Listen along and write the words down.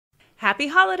Happy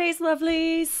holidays,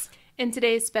 lovelies! In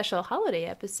today's special holiday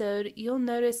episode, you'll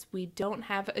notice we don't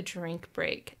have a drink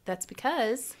break. That's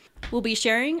because We'll be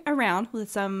sharing around with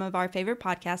some of our favorite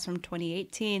podcasts from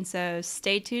 2018, so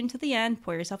stay tuned to the end,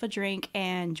 pour yourself a drink,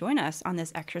 and join us on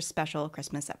this extra special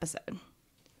Christmas episode.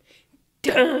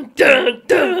 Dun, dun,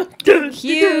 dun, dun,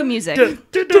 Cue music. dun,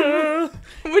 dun, dun.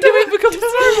 when do we become Star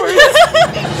Wars?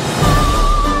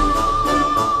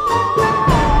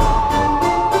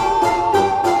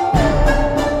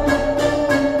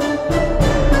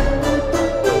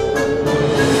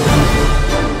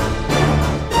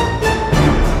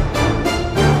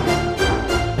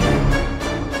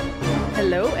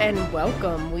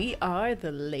 Welcome. We are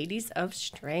the Ladies of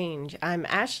Strange. I'm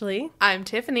Ashley. I'm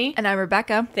Tiffany. And I'm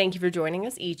Rebecca. Thank you for joining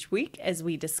us each week as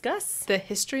we discuss The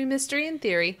history, mystery, and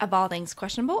theory of all things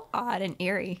questionable, odd, and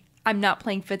eerie. I'm not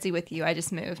playing footsie with you. I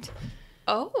just moved.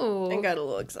 Oh. I got a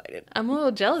little excited. I'm a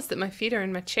little jealous that my feet are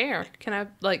in my chair. Can I,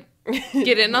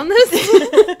 get in on this?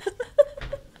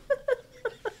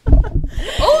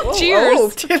 Oh, cheers. Oh,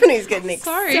 Tiffany's getting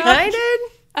Sorry. excited.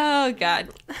 Oh, God.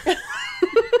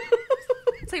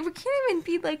 It's like, we can't even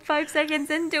be 5 seconds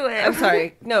into it. I'm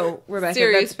sorry. No, Rebecca,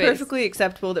 Serious that's face. perfectly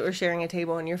acceptable that we're sharing a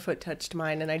table and your foot touched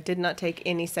mine, and I did not take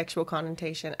any sexual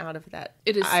connotation out of that.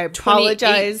 It is I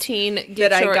apologize 2018.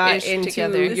 that I your got ish into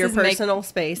together. your is personal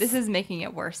space. This is making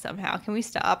it worse somehow. Can we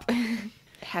stop?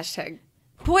 Hashtag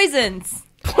Poisons.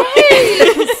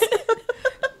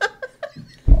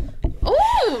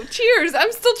 Oh, cheers.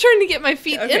 I'm still trying to get my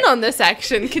feet in on this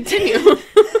action. Continue.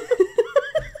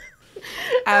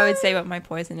 I would say what my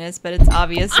poison is, but it's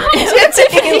obvious.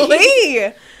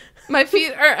 Tiffany. My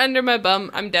feet are under my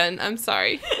bum. I'm done. I'm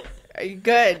sorry. Are you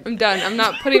good? I'm done. I'm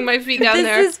not putting my feet down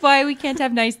there. This is why we can't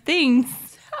have nice things.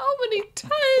 How many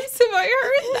times have I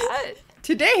heard that?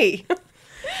 Today.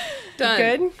 Done.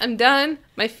 Good? I'm done.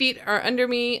 My feet are under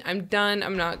me. I'm done.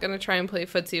 I'm not going to try and play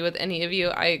footsie with any of you.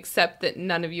 I accept that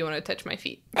none of you want to touch my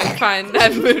feet. I'm fine.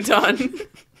 I've moved on.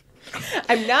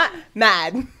 I'm not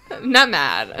mad. I'm not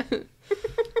mad.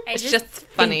 It's just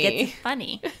funny. It's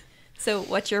funny. So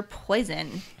what's your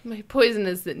poison? My poison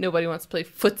is that nobody wants to play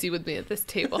footsie with me at this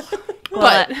table.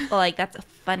 Well, that's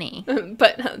funny.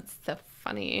 But it's so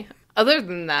funny. Other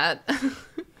than that,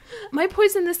 my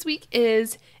poison this week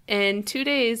is in 2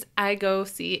 days I go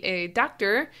see a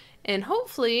doctor, and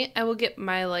hopefully I will get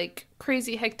my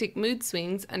crazy hectic mood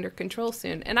swings under control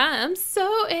soon. And I am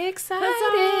so excited.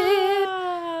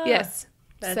 Huzzah! Yes.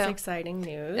 That's exciting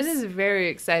news. It is very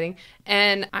exciting.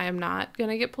 And I am not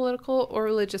going to get political or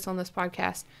religious on this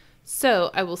podcast. So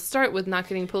I will start with not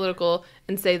getting political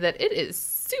and say that it is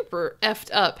super effed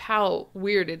up how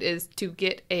weird it is to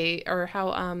get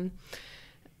how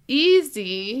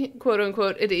easy, quote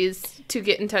unquote, it is to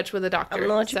get in touch with a doctor. I'm going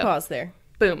to let you pause there.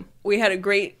 Boom. We had a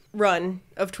great run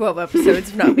of 12 episodes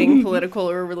of not being political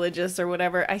or religious or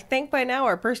whatever. I think by now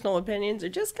our personal opinions are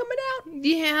just coming out.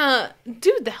 Yeah.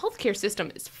 Dude, the healthcare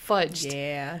system is fudged.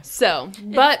 Yeah. So,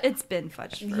 but it's been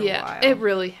fudged for a while. it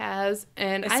really has.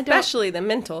 And especially the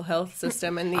mental health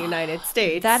system in the United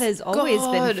States. That has always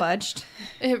been fudged.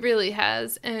 It really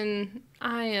has. And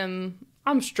I'm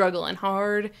struggling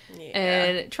hard. Yeah.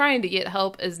 And trying to get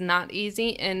help is not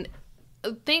easy. And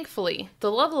thankfully,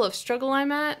 the level of struggle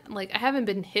I'm at, I haven't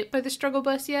been hit by the struggle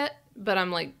bus yet, but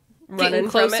I'm running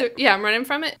closer. from it. Yeah, I'm running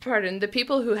from it. Pardon. The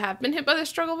people who have been hit by the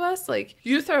struggle bus,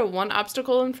 you throw one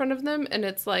obstacle in front of them and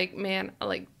it's man,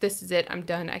 this is it. I'm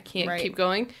done. I can't keep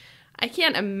going. I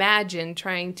can't imagine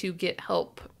trying to get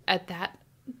help at that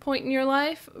point in your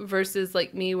life versus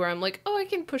me where I'm oh, I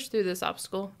can push through this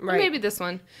obstacle. Right. Or maybe this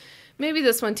one. Maybe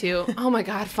this one too. Oh my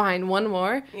God, fine. One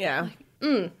more. Yeah.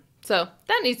 So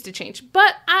that needs to change,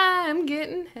 but I'm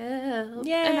getting help.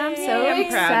 Yay, and I'm so proud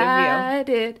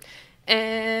excited. Of you.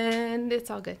 And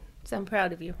it's all good. So I'm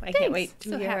proud of you. I Thanks. can't wait to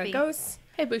So hear how happy. it goes.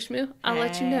 Hey, Bushmoo, I'll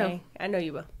let you know. I know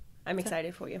you will. I'm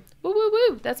excited for you. Woo, woo,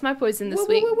 woo. That's my poison this Woo,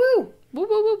 week. woo, woo, woo. Woo,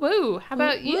 woo, woo, woo. How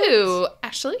about you,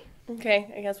 Ashley?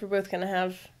 Okay, I guess we're both going to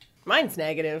have... Mine's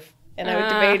negative, and I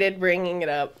debated bringing it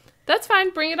up. That's fine.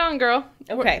 Bring it on, girl.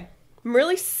 Okay. I'm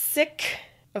really sick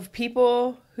of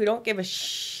people who don't give a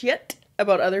shit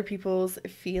about other people's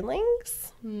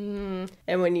feelings. And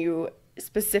when you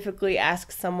specifically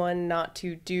ask someone not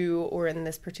to do, or in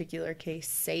this particular case,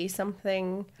 say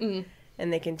something,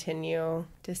 and they continue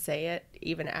to say it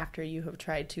even after you have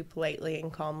tried to politely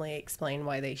and calmly explain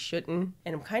why they shouldn't.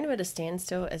 And I'm kind of at a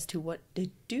standstill as to what to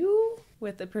do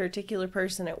with a particular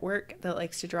person at work that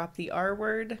likes to drop the R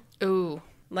word. Ooh.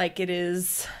 Like it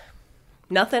is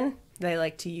nothing. They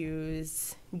like to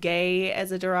use gay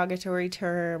as a derogatory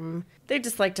term. They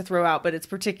just like to throw out, but it's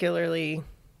particularly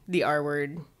the R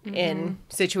word in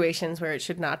situations where it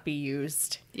should not be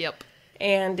used. Yep.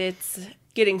 And it's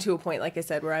getting to a point, like I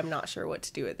said, where I'm not sure what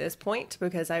to do at this point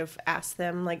because I've asked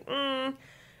them, like, I'm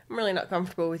really not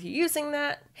comfortable with you using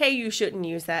that. Hey, you shouldn't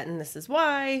use that, and this is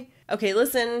why. Okay,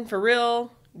 listen, for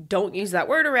real, don't use that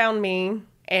word around me.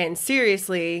 And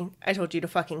seriously, I told you to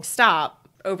fucking stop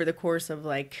over the course of,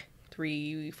 like,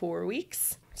 3-4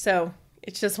 weeks. So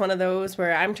it's just one of those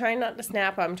where I'm trying not to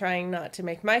snap. I'm trying not to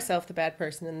make myself the bad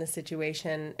person in this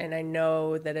situation. And I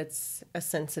know that it's a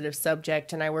sensitive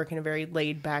subject and I work in a very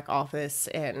laid back office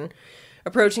and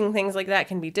approaching things like that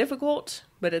can be difficult,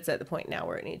 but it's at the point now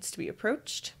where it needs to be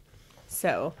approached.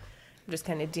 So I'm just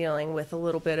kind of dealing with a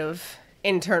little bit of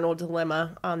internal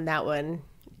dilemma on that one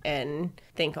and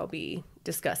think I'll be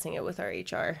discussing it with our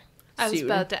HR I was soon.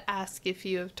 about to ask if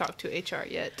you have talked to HR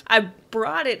yet. I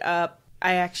brought it up.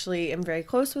 I actually am very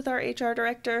close with our HR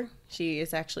director. She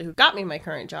is actually who got me my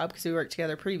current job because we worked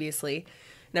together previously.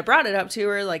 And I brought it up to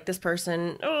her, like, this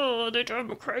person, oh, they drive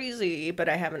me crazy. But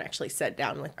I haven't actually sat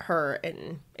down with her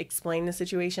and explained the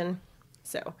situation.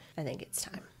 So I think it's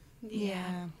time.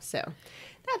 Yeah. So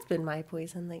that's been my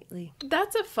poison lately.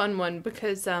 That's a fun one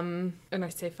because, and I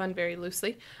say fun very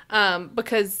loosely,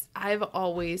 because I've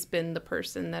always been the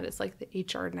person that is like the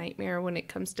HR nightmare when it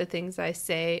comes to things I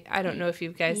say. I don't know if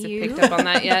you guys have picked up on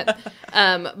that yet,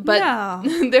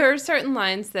 but there are certain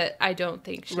lines that I don't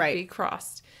think should be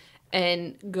crossed.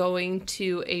 And going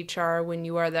to HR when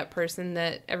you are that person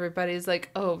that everybody's like,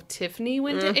 oh, Tiffany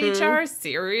went to HR?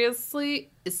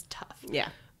 Seriously? Is tough. Yeah.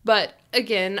 But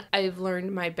again, I've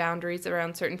learned my boundaries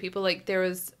around certain people. Like there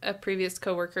was a previous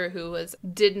coworker who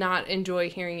did not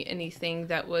enjoy hearing anything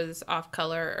that was off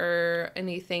color or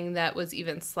anything that was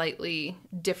even slightly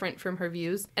different from her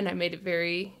views. And I made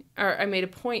a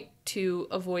point to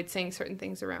avoid saying certain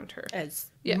things around her. As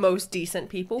most decent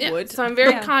people would. So I'm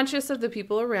very conscious of the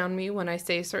people around me when I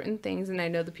say certain things, and I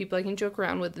know the people I can joke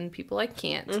around with and people I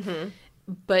can't. Mm-hmm.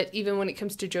 But even when it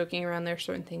comes to joking around, there are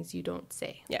certain things you don't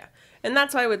say. Yeah. And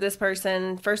that's why with this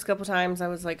person, first couple times I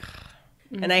was like,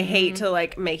 and I hate to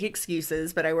like make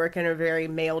excuses, but I work in a very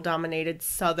male-dominated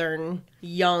Southern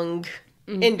young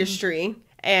industry.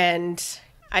 And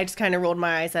I just kind of rolled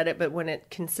my eyes at it. But when it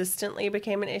consistently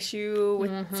became an issue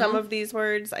with some of these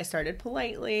words, I started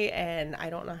politely. And I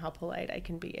don't know how polite I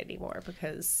can be anymore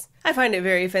because I find it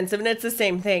very offensive. And it's the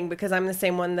same thing because I'm the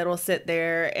same one that'll sit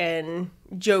there and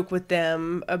joke with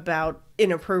them about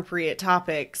inappropriate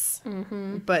topics.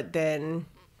 But then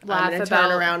I'm going to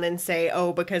turn around and say,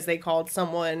 oh, because they called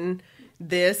someone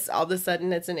this, all of a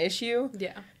sudden it's an issue.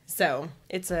 Yeah. So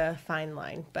it's a fine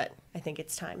line. But I think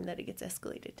it's time that it gets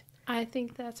escalated. I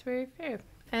think that's very fair.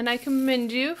 And I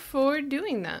commend you for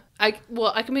doing that. I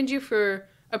commend you for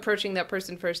approaching that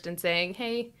person first and saying,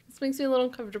 hey, this makes me a little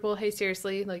uncomfortable. Hey,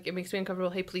 seriously, like, it makes me uncomfortable.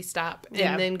 Hey, please stop.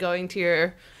 And then going to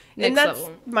your next level.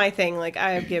 And that's my thing. Like,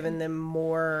 I have given them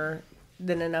more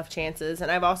than enough chances.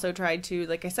 And I've also tried to,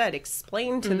 like I said,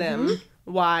 explain to them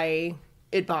why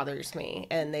it bothers me.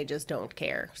 And they just don't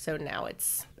care. So now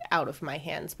it's out of my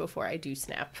hands before I do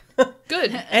snap.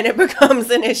 Good. And it becomes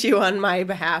an issue on my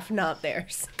behalf, not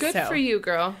theirs. Good for you,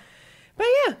 girl. But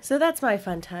yeah, so that's my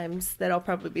fun times that I'll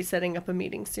probably be setting up a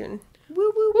meeting soon.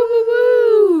 Woo, woo, woo, woo,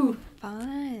 woo.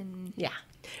 Fun. Yeah.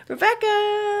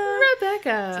 Rebecca!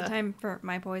 Is it time for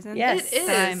my poison? Yes. It is.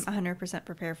 That I'm 100%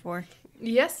 prepared for.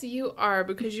 Yes, you are,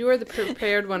 because you are the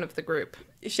prepared one of the group.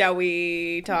 Shall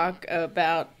we talk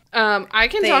about I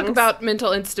can talk about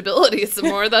mental instability some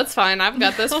more. That's fine. I've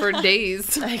got this for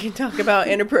days. I can talk about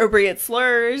inappropriate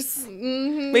slurs.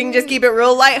 We can just keep it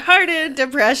real lighthearted.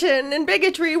 Depression and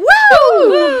bigotry. Woo!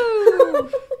 Woo!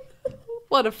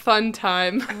 What a fun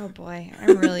time. Oh boy,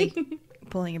 I'm really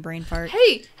pulling a brain fart.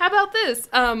 Hey, how about this?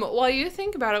 While you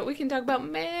think about it, we can talk about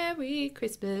Merry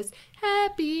Christmas,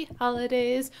 Happy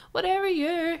Holidays, whatever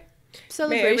your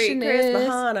celebration Merry Christmas, is.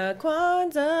 Hana,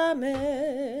 Kwanzaa,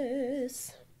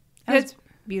 Miss. That's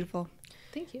beautiful.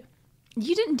 Thank you.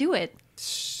 You didn't do it.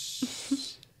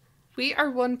 We are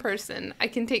one person. I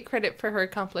can take credit for her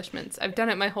accomplishments. I've done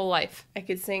it my whole life. I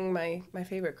could sing my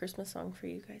favorite Christmas song for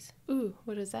you guys. Ooh,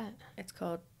 what is that? It's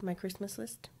called My Christmas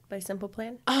List by Simple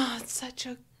Plan. Oh, it's such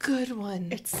a good one.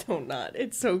 It's so not.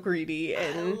 It's so greedy.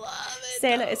 And I love it.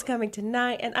 Santa is coming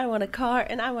tonight, and I want a car,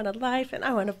 and I want a life, and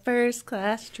I want a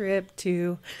first-class trip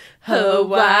to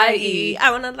Hawaii.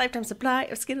 I want a lifetime supply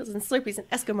of Skittles and Slurpees and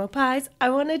Eskimo pies. I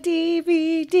want a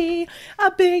DVD,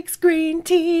 a big screen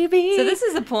TV. So this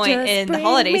is a point Just in the bring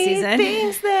holiday me season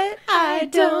things that I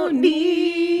don't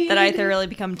need. that I thoroughly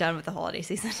become done with the holiday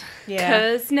season. Yeah.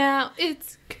 'Cause now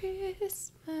it's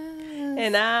Christmas.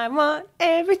 And I want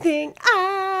everything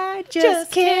I I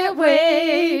just can't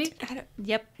wait.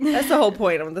 Yep. That's the whole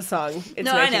point of the song.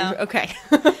 I know. Okay.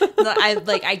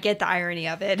 I get the irony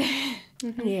of it.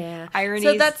 Yeah. Irony.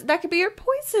 So that could be your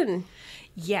poison.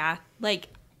 Yeah. Like,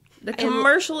 the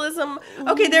commercialism.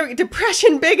 Okay, there we go.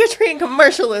 Depression, bigotry, and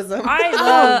commercialism.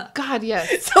 Oh, God,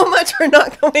 yes. So much for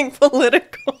not going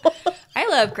political. I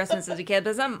love Christmas as a kid,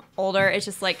 but as I'm older, it's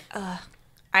just like,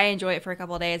 I enjoy it for a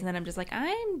couple of days, and then I'm just like,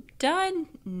 I'm done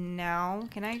now.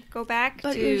 Can I go back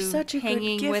but to you're such a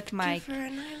hanging good gift with my giver,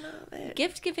 and I love it.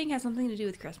 Gift giving has something to do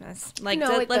with Christmas. Like,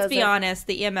 No, let's be honest,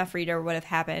 the EMF reader would have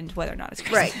happened whether or not it's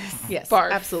Christmas. Right. Yes.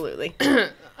 Barf. Absolutely.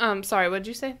 Sorry, what did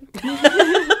you say?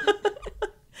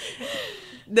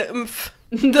 The oomph.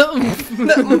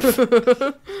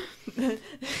 The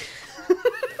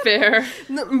Fair.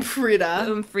 The oomphrida.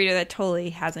 The reader that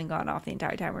totally hasn't gone off the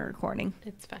entire time we're recording.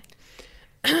 It's fine.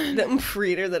 The oomph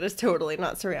reader that is totally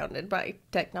not surrounded by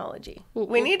technology.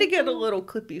 We need to get a little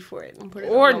clippy for it and put it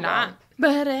Or on the not. wall.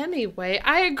 But anyway,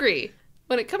 I agree.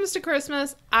 When it comes to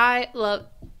Christmas, I love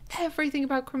everything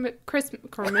about Christmas.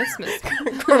 Commercialismus.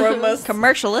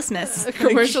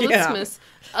 Commercialismus.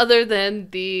 Other than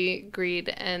the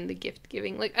greed and the gift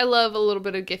giving. Like, I love a little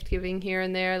bit of gift giving here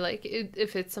and there, like,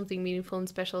 if it's something meaningful and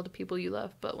special to people you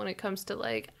love. But when it comes to,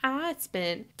 like, I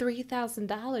spent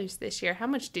 $3,000 this year. How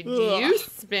much did you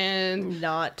spend?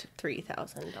 Not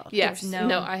 $3,000. Yes. No.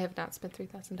 No, I have not spent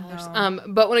 $3,000. No.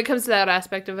 But when it comes to that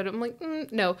aspect of it, I'm like,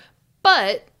 no.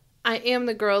 But I am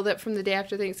the girl that from the day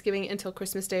after Thanksgiving until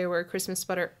Christmas Day, I wear a Christmas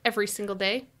sweater every single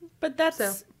day. But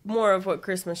that's more of what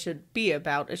Christmas should be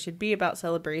about. It should be about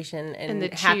celebration and the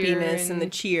happiness cheer and the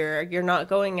cheer. You're not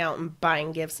going out and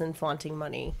buying gifts and flaunting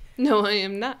money. No, I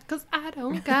am not, because I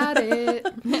don't got it.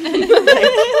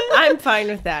 I'm fine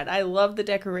with that. I love the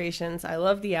decorations. I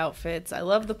love the outfits. I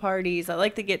love the parties. I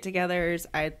like the get-togethers.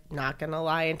 I'm not going to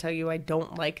lie and tell you I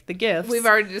don't like the gifts. We've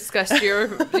already discussed your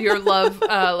love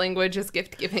language is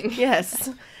gift giving.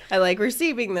 Yes. I like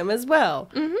receiving them as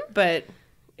well. Mm-hmm. But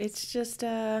it's just,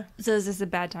 So is this a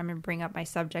bad time to bring up my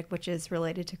subject, which is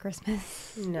related to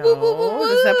Christmas? no. Woo, woo, woo, woo.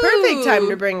 This is a perfect time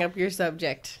to bring up your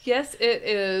subject. Yes, it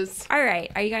is. All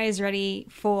right. Are you guys ready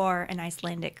for an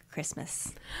Icelandic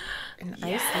Christmas? An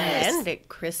Yes. Icelandic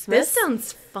Christmas. This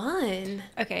sounds fun.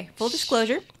 Okay. Full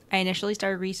disclosure. I initially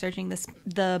started researching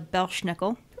the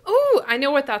Belschnickel. Ooh, I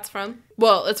know what that's from.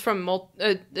 Well, it's from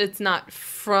it's not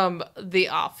from The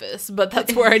Office, but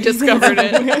that's where I discovered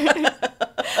it.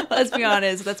 Let's be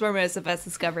honest, that's where most of us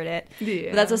discovered it. Yeah.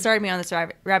 But that's what started me on this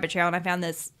rabbit trail, and I found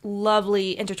this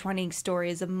lovely intertwining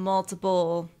stories of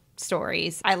multiple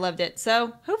stories. I loved it,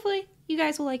 so hopefully you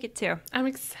guys will like it too. I'm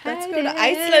excited. Let's go to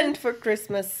Iceland for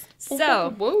Christmas.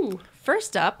 So, whoa.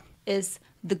 first up is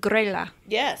the Gryla.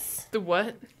 Yes. The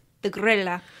what? The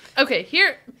Gryla. Okay,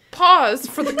 here, pause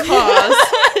for the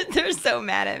cause. They're so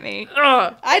mad at me.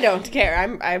 Ugh. I don't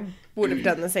care. I would have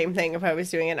done the same thing if I was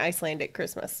doing an Icelandic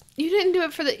Christmas. You didn't do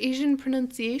it for the Asian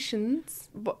pronunciations.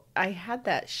 But I had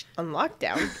that on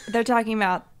lockdown. They're talking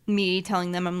about me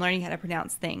telling them I'm learning how to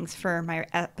pronounce things for my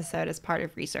episode as part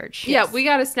of research. Yeah, we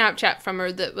got a Snapchat from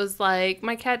her that was like,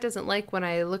 my cat doesn't like when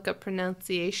I look up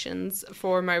pronunciations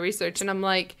for my research. And I'm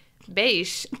like,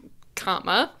 beige,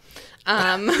 comma.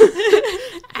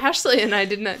 Ashley and I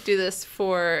did not do this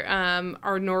for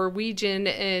our Norwegian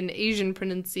and Asian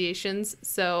pronunciations,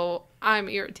 so I'm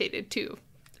irritated too.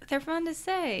 They're fun to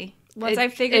say. Once I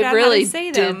figured out really how to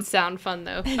say them. It did sound fun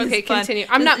though. It Okay, is fun. continue.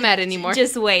 I'm not mad anymore.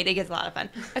 Just wait, it gets a lot of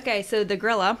fun. Okay, so the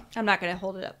Gryla, I'm not going to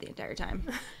hold it up the entire time,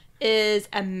 is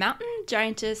a mountain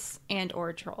giantess and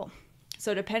or troll.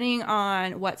 So depending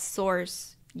on what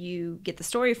source you get the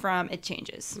story from, it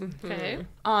changes. Okay.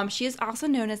 She is also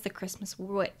known as the Christmas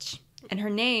Witch, and her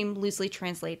name loosely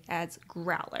translates as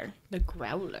Growler. The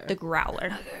Growler. The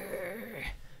Growler.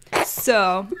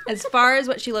 So, as far as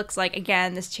what she looks like,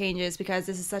 again, this changes because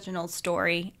this is such an old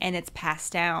story, and it's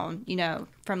passed down, you know,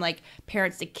 from like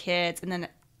parents to kids, and then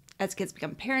as kids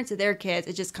become parents to their kids,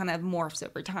 it just kind of morphs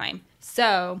over time.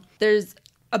 So, there's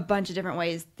a bunch of different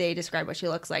ways they describe what she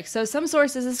looks like. So some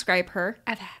sources describe her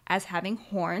as having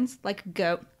horns like a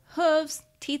goat, hooves,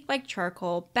 teeth like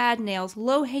charcoal, bad nails,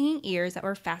 low-hanging ears that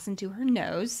were fastened to her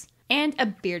nose, and a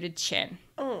bearded chin.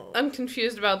 Oh. I'm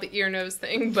confused about the ear nose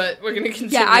thing, but we're going to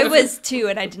continue. Yeah, I was too,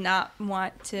 and I did not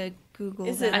want to Google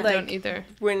Is that. it I like don't either.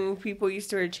 when people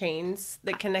used to wear chains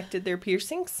that connected their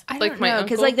piercings? I like don't my know,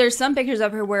 because uncle? like there's some pictures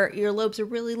of her where earlobes are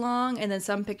really long, and then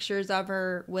some pictures of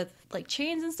her with like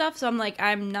chains and stuff. So I'm like,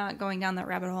 I'm not going down that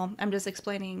rabbit hole. I'm just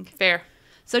explaining. Fair.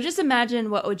 So just imagine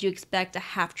what would you expect a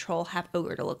half troll, half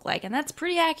ogre to look like, and that's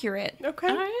pretty accurate. Okay.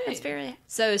 All right. That's very.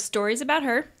 So stories about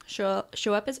her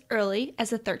show up as early as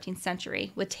the 13th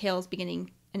century, with tales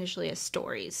beginning initially as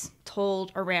stories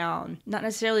told around, not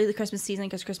necessarily the Christmas season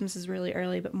because Christmas is really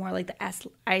early, but more like the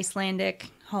Icelandic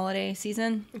holiday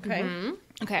season. Okay.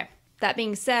 Okay. That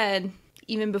being said,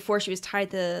 even before she was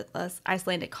tied to the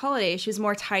Icelandic holiday, she was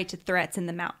more tied to threats in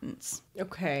the mountains.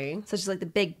 Okay. Such as like the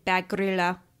big bad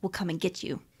Gryla will come and get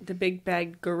you. The big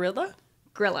bad gorilla?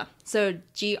 Gryla. So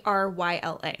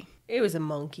Gryla. It was a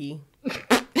monkey.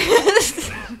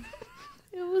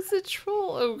 It was a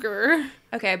troll ogre.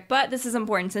 Okay, but this is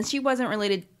important. Since she wasn't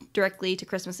related directly to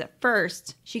Christmas at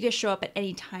first, she could show up at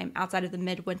any time outside of the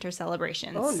midwinter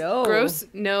celebrations. Oh, no. Gross.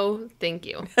 No, thank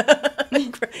you.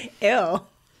 Ew.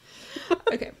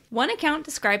 Okay. One account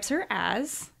describes her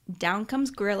as, down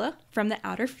comes Gryla from the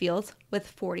outer fields with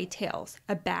 40 tails,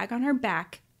 a bag on her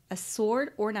back, a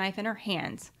sword or knife in her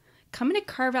hands, coming to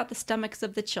carve out the stomachs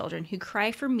of the children who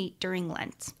cry for meat during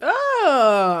Lent.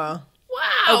 Oh. Wow.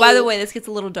 Oh, by the way, this gets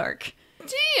a little dark.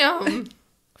 Damn.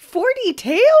 40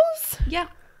 tails? Yeah.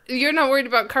 You're not worried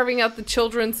about carving out the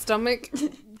children's stomach?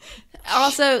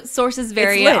 Also, sources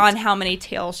vary on how many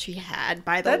tails she had,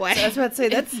 by the way. I was about to say,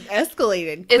 that's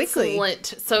escalated quickly. It's Lent,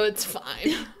 so it's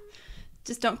fine.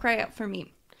 Just don't cry out for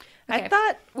me. Okay. I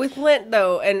thought with Lent,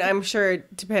 though, and I'm sure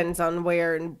it depends on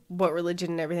where and what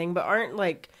religion and everything, but aren't,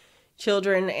 like,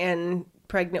 children and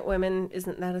pregnant women,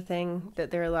 isn't that a thing that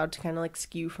they're allowed to kind of, like,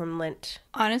 skew from Lent?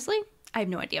 Honestly, I have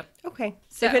no idea. Okay.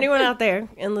 So- If anyone out there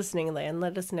in listening land,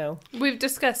 let us know. We've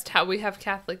discussed how we have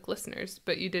Catholic listeners,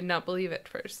 but you did not believe it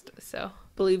first, so...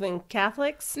 Believe in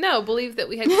Catholics? No, believe that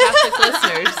we had Catholic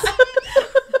listeners.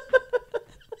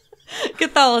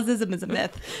 Catholicism is a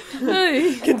myth.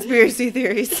 Hi. Conspiracy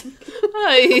theories.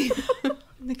 Hi.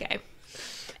 Okay.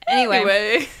 Anyway,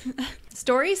 Anyway.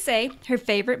 stories say her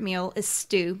favorite meal is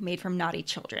stew made from naughty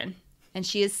children, and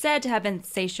she is said to have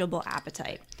insatiable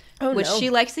appetite, which no. she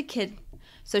likes to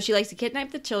So she likes to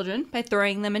kidnap the children by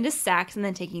throwing them into sacks and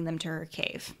then taking them to her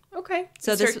cave. Okay.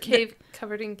 So Is this her cave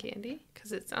covered in candy?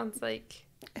 Because it sounds like...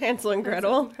 Hansel and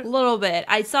Gretel. a little bit.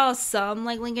 I saw some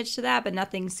like linkage to that, but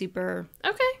nothing super.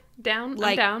 Okay, down.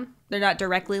 Like, I'm down. They're not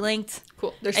directly linked.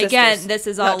 Cool. They're Again, sisters, this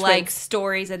is not all like twins.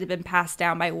 stories that have been passed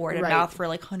down by word of Right. mouth for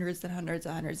like hundreds and hundreds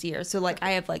and hundreds of years. So like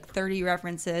I have like 30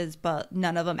 references, but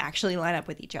none of them actually line up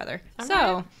with each other. So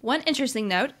right. one interesting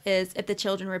note is if the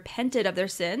children repented of their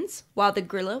sins while the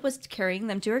Gryla was carrying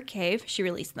them to her cave, she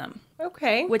released them,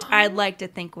 Okay. which I'd like to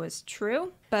think was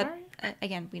true, but Alright.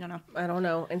 again, we don't know, I don't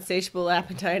know. Insatiable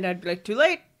appetite. I'd be like, too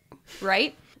late.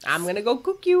 right? I'm going to go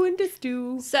cook you into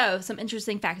stew. So, some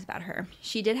interesting facts about her.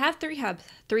 She did have three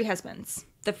husbands,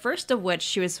 the first of which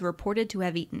she was reported to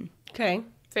have eaten. Okay.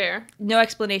 Fair. No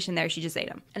explanation there, she just ate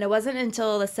them. And it wasn't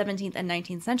until the 17th and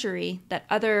 19th century that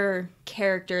other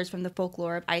characters from the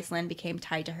folklore of Iceland became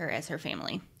tied to her as her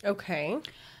family. Okay.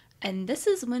 And this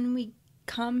is when we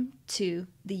come to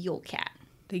the Yule Cat.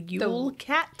 The Yule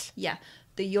Cat Yeah,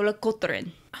 the Yule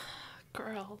Kotrin.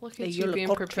 Girl, look The at you Yule being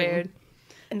Cat. prepared.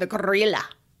 and the Gryla.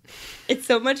 It's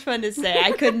so much fun to say.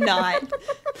 I could not.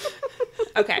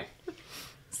 Okay.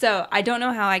 So I don't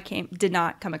know how I did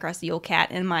not come across the Yule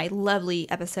Cat in my lovely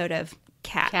episode of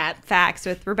Cat Facts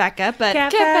with Rebecca, but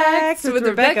Cat Facts with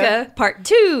Rebecca. part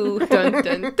 2. Dun,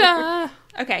 dun, dun.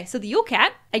 Okay, so the Yule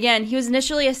Cat, again, he was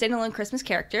initially a standalone Christmas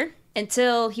character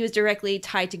until he was directly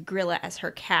tied to Gryla as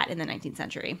her cat in the 19th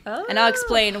century. And I'll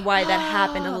explain why that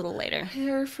happened a little later.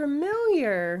 They're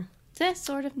familiar.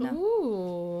 Sort of, no.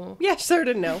 Ooh. Yeah, sort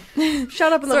of no.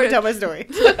 Shut up and let Sort me of. tell my story.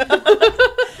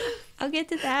 I'll get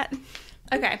to that.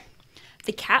 Okay.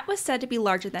 The cat was said to be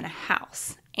larger than a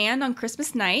house, and on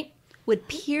Christmas night would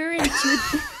peer into...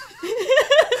 Me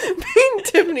and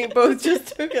Tiffany both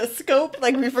just took a scope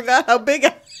like we forgot how big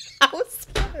a house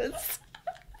was.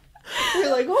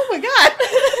 We're like, oh my god.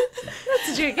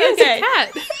 That's a gigantic Okay.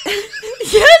 cat.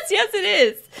 yes, it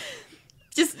is.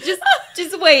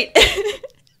 Just wait.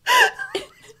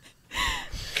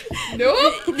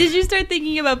 Nope. Did you start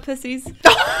thinking about pussies? Yes.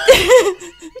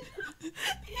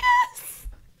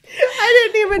 I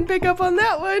didn't even pick up on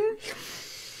that one.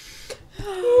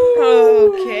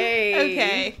 Okay.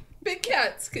 Okay. Big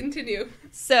cats, continue.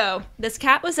 So, this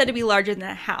cat was said to be larger than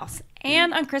a house,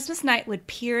 and on Christmas night would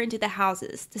peer into the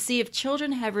houses to see if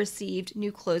children have received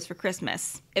new clothes for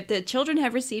Christmas. If the children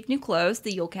have received new clothes,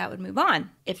 the Yule Cat would move on.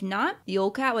 If not, the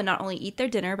Yule Cat would not only eat their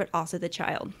dinner, but also the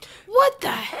child. What the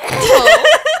hell?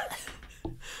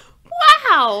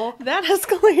 Wow. That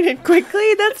escalated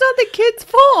quickly. That's not the kid's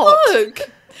fault. Look.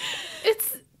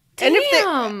 It's... And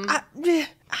Damn. if they,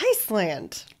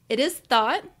 Iceland. It is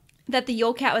thought that the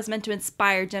Yule Cat was meant to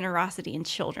inspire generosity in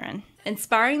children,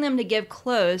 inspiring them to give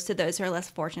clothes to those who are less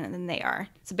fortunate than they are.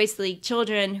 So basically,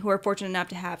 children who are fortunate enough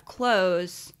to have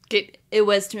clothes It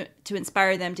was to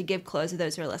inspire them to give clothes to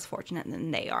those who are less fortunate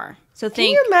than they are. So Can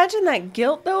you imagine that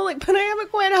guilt, though? Like, but I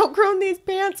haven't quite outgrown these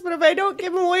pants, but if I don't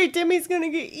give them away, Timmy's going to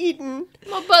get eaten.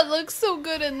 My butt looks so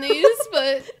good in these,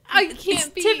 but I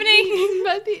can't be Tiffany. eaten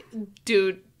by the...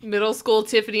 Dude, middle school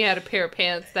Tiffany had a pair of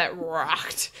pants that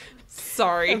rocked.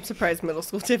 Sorry. I'm surprised middle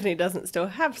school Tiffany doesn't still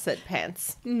have said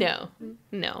pants. No.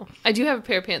 I do have a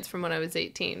pair of pants from when I was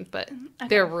 18, but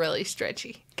they're really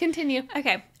stretchy. Continue.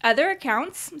 Okay. Other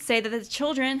accounts say that the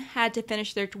children had to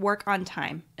finish their work on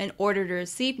time in order to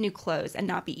receive new clothes and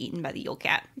not be eaten by the Yule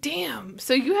Cat. Damn.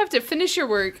 So you have to finish your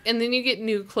work, and then you get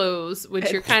new clothes,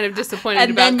 which you're kind of disappointed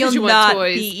And about then because you'll you want not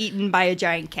toys. be eaten by a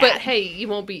giant cat. But hey, you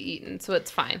won't be eaten, so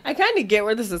it's fine. I kind of get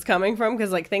where this is coming from,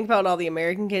 because, like, think about all the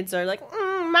American kids that are like,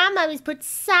 Mom always put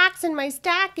socks in my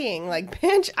stocking. Like,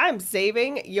 bitch, I'm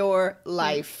saving your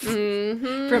life.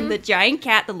 From the giant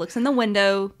cat that looks in the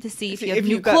window to see if you have new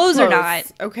you've got clothes or not.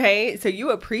 Okay, so you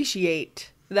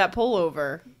appreciate that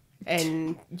pullover,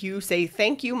 and you say,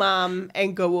 thank you, Mom,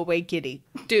 and go away, kitty.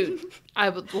 Dude, I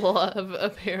would love a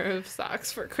pair of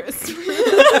socks for Christmas.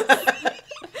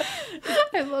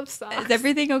 I love socks. Is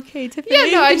everything okay, Tiffany?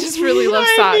 Yeah, no, I just really love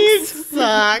socks.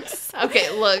 Socks. Okay,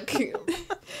 look.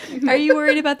 Are you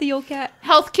worried about the Yule Cat?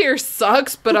 Healthcare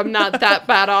sucks, but I'm not that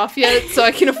bad off yet, so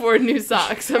I can afford new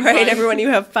socks. I'm Right, fine. everyone, you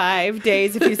have 5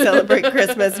 days if you celebrate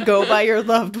Christmas. Go buy your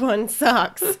loved one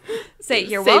socks. Say,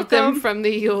 you're Save them welcome. from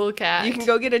the Yule Cat. You can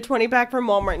go get a 20-pack from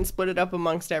Walmart and split it up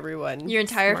amongst everyone. Your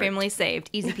entire Smart. family saved.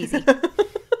 Easy peasy.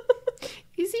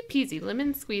 Easy peasy,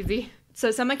 lemon squeezy.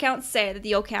 So some accounts say that the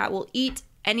Yule Cat will eat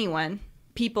anyone.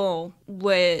 People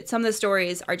would... Some of the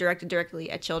stories are directed directly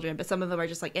at children, but some of them are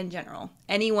just like in general.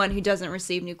 Anyone who doesn't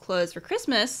receive new clothes for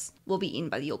Christmas will be eaten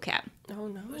by the Yule Cat. Oh,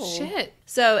 no. Shit.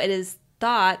 So it is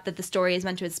thought that the story is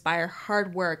meant to inspire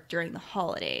hard work during the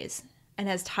holidays and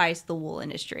has ties to the wool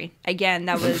industry. Again,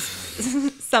 that was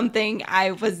something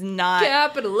I was not...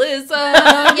 Capitalism.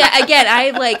 Yeah, again, I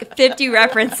have like 50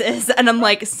 references, and I'm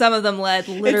like, some of them led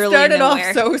literally It started nowhere.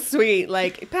 off so sweet,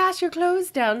 like, pass your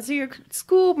clothes down so your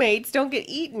schoolmates don't get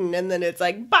eaten, and then it's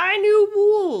like, buy new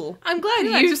wool. I'm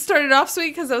glad you started off sweet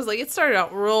because I was like, it started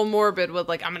out real morbid with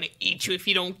like, I'm going to eat you if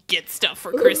you don't get stuff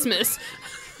for Christmas.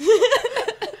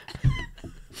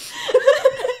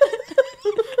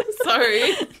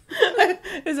 Sorry.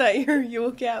 Is that your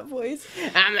Yule Cat voice?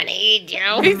 I'm going to eat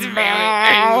you. He's very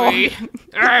angry.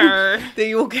 Arr. The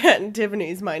Yule Cat in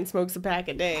Tiffany's mind smokes a pack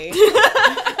a day.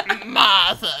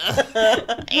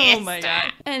 Martha. Oh my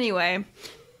god. Anyway,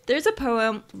 there's a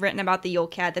poem written about the Yule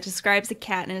Cat that describes the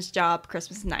cat and his job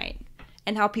Christmas night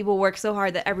and how people work so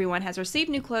hard that everyone has received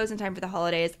new clothes in time for the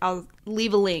holidays. I'll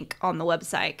leave a link on the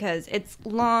website because it's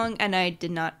long and I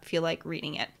did not feel like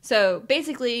reading it. So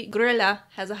basically, Gryla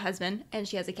has a husband and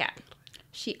she has a cat.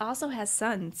 She also has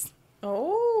sons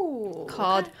Oh.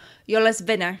 called Yule Lads.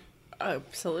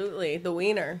 Absolutely. The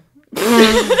wiener. Damn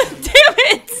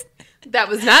it! That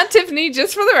was not Tiffany,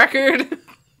 just for the record.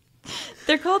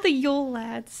 They're called the Yule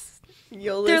Lads.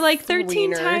 Yule They're like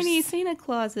 13 wieners. tiny Santa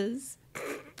Clauses.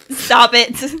 Stop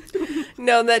it.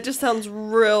 No, that just sounds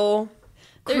real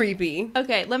creepy.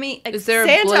 Okay, let me... Is there a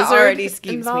Santa blizzard already skeeves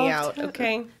me involved? out,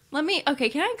 okay? Okay,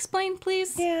 can I explain,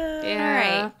 please? Yeah. Yeah.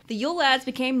 All right. The Yule Lads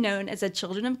became known as the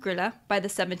children of Gryla by the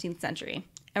 17th century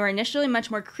and were initially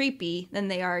much more creepy than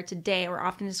they are today and were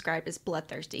often described as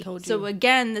bloodthirsty. Told you. So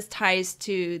again, this ties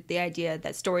to the idea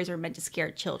that stories are meant to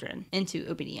scare children into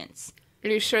obedience. Are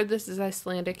you sure this is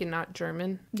Icelandic and not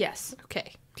German? Yes.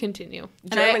 Okay, continue.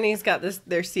 Germany's got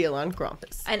their seal on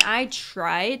Krampus. And I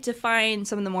tried to find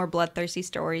some of the more bloodthirsty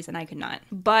stories and I could not.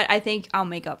 But I think I'll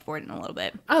make up for it in a little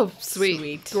bit. Oh,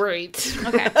 sweet. Sweet. Great.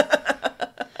 Okay.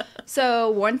 So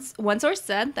one source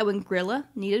said that when Gryla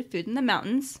needed food in the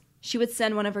mountains, she would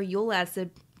send one of her Yule Lads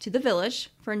to the village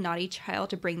for a naughty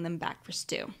child to bring them back for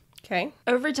stew. Okay.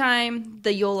 Over time,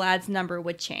 the Yule Lads' number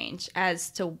would change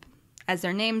as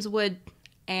their names would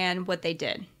and what they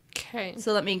did. Okay.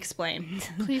 So let me explain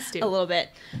Please do. a little bit.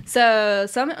 So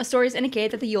some stories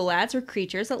indicate that the Yule Lads were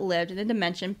creatures that lived in a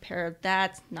dimension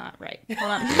That's not right.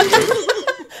 Hold on.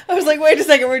 I was like, wait a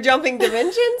second, we're jumping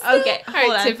dimensions? Okay, All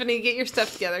hold right, on. Tiffany, get your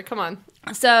stuff together. Come on.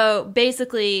 So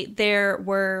basically, there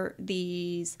were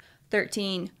these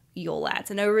 13 Yule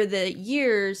Lads, and over the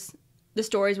years, the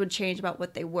stories would change about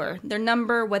what they were, their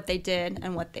number, what they did,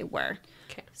 and what they were.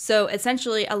 Okay. So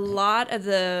essentially, a lot of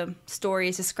the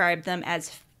stories describe them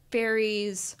as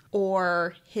fairies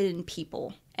or hidden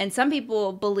people. And some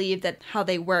people believe that how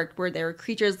they worked were they were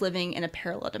creatures living in a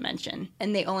parallel dimension.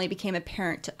 And they only became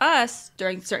apparent to us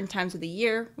during certain times of the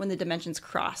year when the dimensions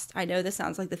crossed. I know this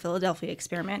sounds like the Philadelphia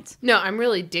experiment. No, I'm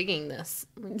really digging this.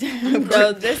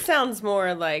 No, this sounds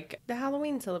more like the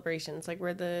Halloween celebrations, like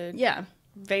where the Yeah.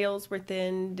 veils were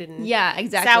thinned and Yeah,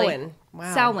 exactly. Samhain.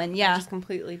 Wow. Samhain, yeah. I just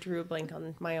completely drew a blank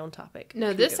on my own topic.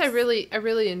 No, this I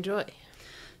really enjoy.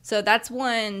 So that's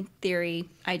one theory,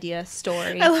 idea,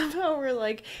 story. I love how we're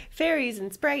like fairies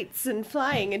and sprites and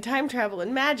flying and time travel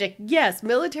and magic. Yes,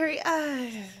 military.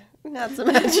 Not so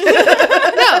much.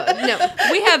 No.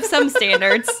 We have some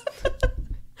standards.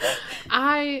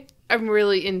 I am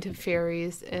really into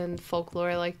fairies and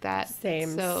folklore like that.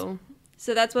 Same.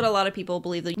 So that's what a lot of people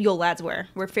believe the Yule Lads were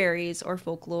fairies or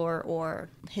folklore or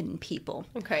hidden people.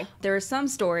 Okay. There are some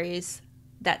stories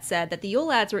that said that the Yule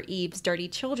Lads were Eve's dirty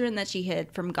children that she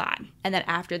hid from God, and that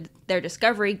after their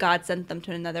discovery, God sent them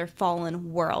to another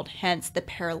fallen world, hence the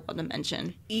parallel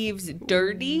dimension. Eve's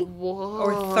dirty Whoa.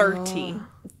 or 30?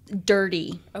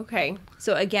 Dirty. Okay.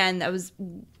 So again, that was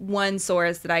one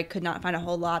source that I could not find a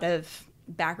whole lot of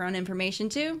background information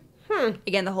to.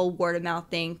 Again, the whole word of mouth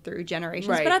thing through generations.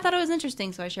 Right. But I thought it was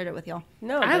interesting, so I shared it with y'all.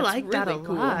 No, I that's like that a really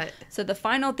cool. lot. So the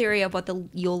final theory of what the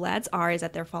Yule Lads are is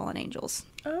that they're fallen angels.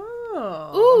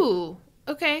 Oh.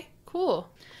 Ooh. Okay. Cool.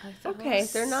 Okay,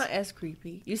 they're not as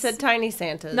creepy. You said tiny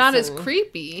Santas. Not as and-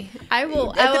 creepy. I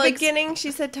will At the beginning,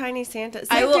 she said tiny Santa.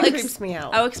 I will creeps me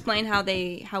out. I'll explain how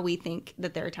we think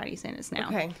that they're tiny Santas now.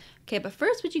 Okay, but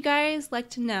first, would you guys like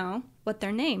to know what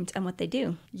they're named and what they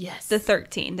do? Yes. The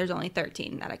 13. There's only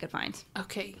 13 that I could find.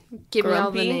 Okay. Give me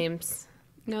all the Grumpy? names.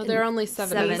 No, there are only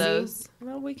seven Seven. of those.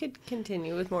 Well, we could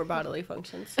continue with more bodily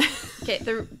functions. Okay,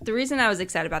 the reason I was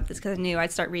excited about this because I knew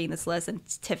I'd start reading this list and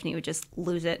Tiffany would just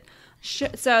lose it.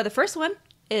 So the first one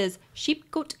is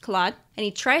sheep goat clod, and he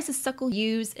tries to suckle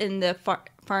ewes in the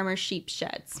farmer's sheep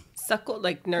sheds. Suckle,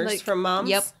 like nurse Like- from moms?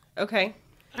 Yep. Okay.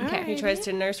 Okay. He tries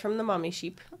to nurse from the mommy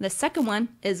sheep. The second one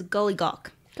is Gully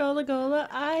Gawk, Gullah Gullah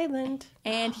Island.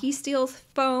 and he steals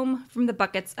foam from the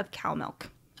buckets of cow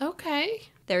milk. Okay.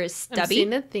 There is I'm Stubby.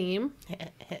 seeing a theme.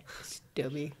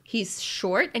 Stubby. He's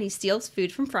short and he steals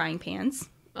food from frying pans.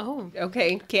 Oh.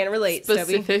 Okay, can't relate,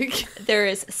 Stubby. Specific. There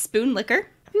is Spoon Licker.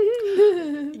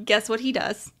 Guess what he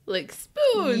does? Like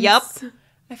spoons. Yup.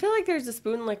 I feel like there's a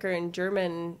spoon licker in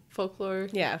German, Folklore.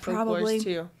 Probably. folklores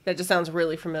too. That just sounds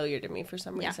really familiar to me for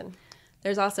some Yeah. reason.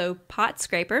 There's also Pot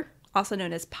Scraper, also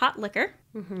known as Pot Licker.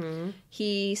 Mm-hmm.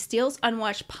 He steals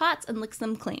unwashed pots and licks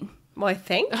them clean. Why,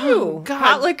 thank you. Oh, God,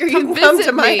 Hot liquor, you come can come to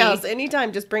visit my me. house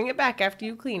anytime. Just bring it back after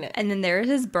you clean it. And then there is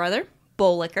his brother,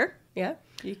 Bowl Licker. Yeah,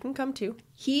 you can come too.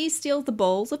 He steals the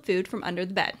bowls of food from under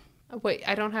the bed. Oh, wait,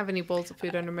 I don't have any bowls of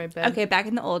food under my bed. Okay, back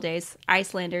in the old days,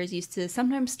 Icelanders used to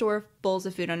sometimes store bowls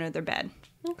of food under their bed.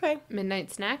 Okay.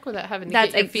 Midnight snack without having to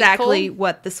That's get your feet exactly cold?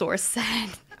 what the source said.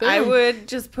 I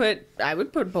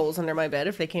would put bowls under my bed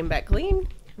if they came back clean.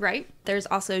 Right? There's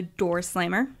also Door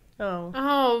Slammer. Oh.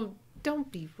 Oh,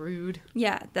 don't be rude.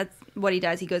 Yeah, that's what he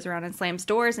does. He goes around and slams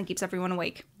doors and keeps everyone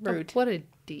awake. Rude. Oh, what a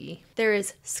D. There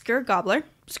is Skyr Gobbler.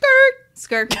 Skirt!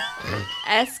 Skyr.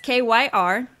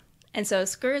 Skyr. And so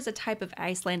Skyr is a type of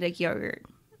Icelandic yogurt.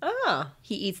 Ah.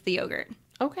 He eats the yogurt.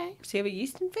 Okay. Does he have a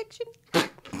yeast infection?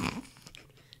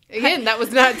 Again, that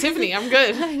was not Tiffany. I'm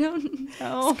good. I don't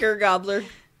know. Skirt gobbler.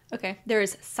 Okay, there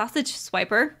is Sausage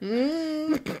Swiper.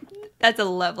 That's a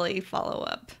lovely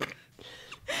follow-up.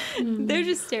 They're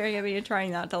just staring at me and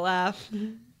trying not to laugh.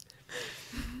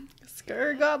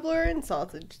 Skirt gobbler and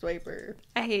sausage swiper.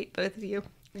 I hate both of you.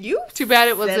 You Too bad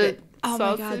it was said a it. Oh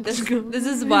sausage. my god, this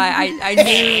is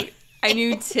why I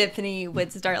knew Tiffany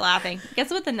would start laughing.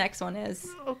 Guess what the next one is?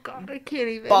 Oh god, I can't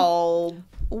even. Ball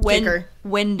kicker.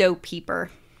 Window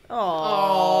peeper.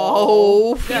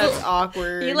 Oh, that's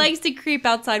awkward. He likes to creep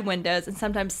outside windows and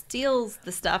sometimes steals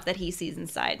the stuff that he sees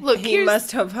inside. Look, He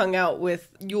must have hung out with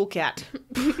Yule Cat.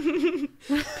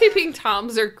 peeping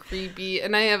toms are creepy,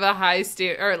 and I have a high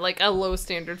or like a low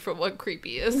standard for what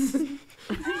creepy is.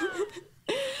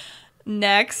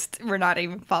 Next, we're not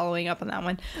even following up on that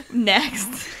one.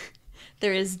 Next,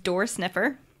 there is Door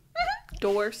Sniffer.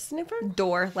 Door sniffer?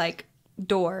 Door, like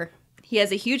door. He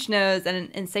has a huge nose and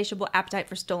an insatiable appetite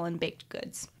for stolen baked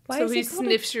goods. Why So is he called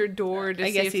sniffs your door to I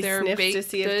see guess if he there are sniffs baked to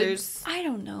see if goods. there's I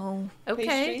don't know. Okay.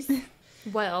 pastries.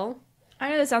 Well, I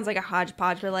know this sounds like a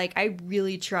hodgepodge, but like I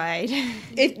really tried.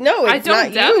 No, I it's don't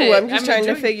not doubt you. it. I'm just I'm trying to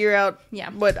enjoying- figure out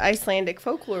Yeah. what Icelandic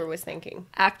folklore was thinking.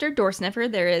 After Door Sniffer,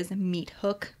 there is Meat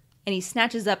Hook, and he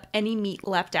snatches up any meat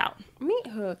left out, Meat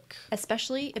hook.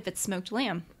 especially if it's smoked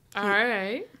lamb. all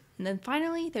right. And then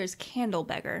finally, there's Candle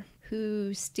Beggar,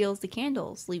 who steals the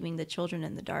candles, leaving the children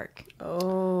in the dark.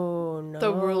 Oh, no.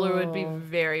 The ruler would be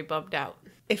very bummed out.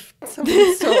 If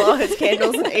someone stole all his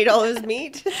candles and ate all his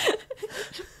meat.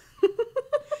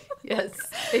 Yes,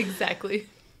 exactly.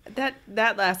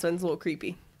 That last one's a little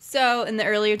creepy. So, in the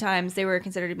earlier times, they were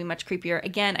considered to be much creepier.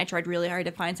 Again, I tried really hard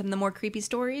to find some of the more creepy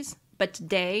stories, but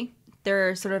today,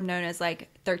 they're sort of known as, like,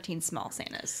 13 Small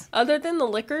Santas. Other than the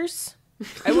liquors,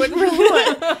 I wouldn't really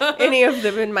want any of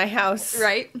them in my house.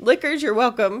 Right? Liquors, you're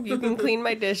welcome. You can clean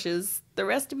my dishes. The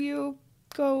rest of you,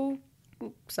 go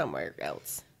somewhere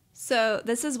else. So,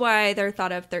 this is why they're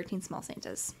thought of 13 Small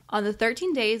Santas. On the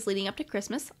 13 days leading up to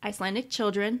Christmas, Icelandic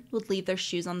children would leave their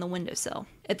shoes on the windowsill.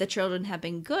 If the children have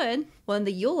been good, one of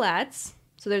the Yule Lads,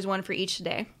 so there's one for each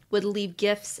day, would leave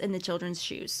gifts in the children's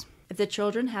shoes. If the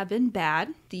children have been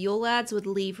bad, the Yule Lads would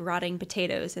leave rotting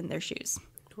potatoes in their shoes.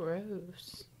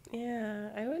 Gross. Yeah,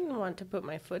 I wouldn't want to put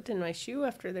my foot in my shoe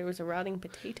after there was a rotting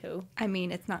potato. I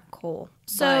mean, it's not cool.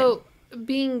 So,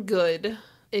 being good,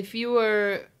 if you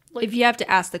were... Like, if you have to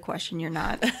ask the question, you're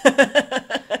not.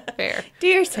 Fair.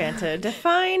 Dear Santa,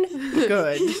 define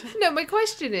good. No, my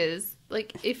question is,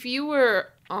 like, if you were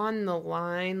on the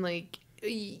line, like,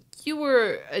 you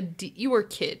were a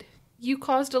kid. You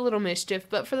caused a little mischief,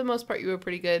 but for the most part, you were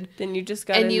pretty good. Then you just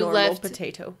got a normal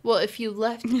potato. Well, if you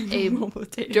left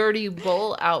a dirty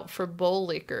bowl out for bowl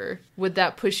liquor, would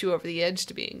that push you over the edge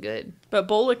to being good? But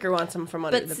bowl liquor wants them from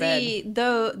under the bed.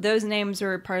 But see, those names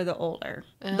were part of the older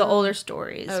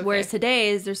stories. Okay. Whereas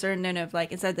today's, they're sort of known of,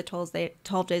 like, instead of the 12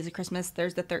 days of Christmas,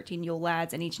 there's the 13 Yule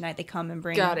Lads, and each night they come and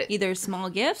bring either small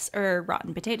gifts or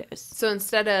rotten potatoes. So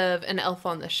instead of an elf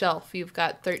on the shelf, you've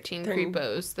got 13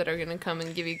 creepos that are going to come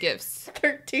and give you gifts.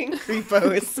 13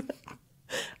 creepos.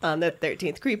 On the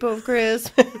 13th creepo of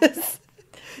Christmas,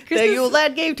 the Yule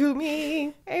Lad gave to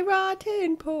me a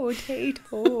rotten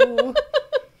potato.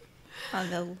 On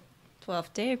the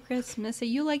 12th day of Christmas, a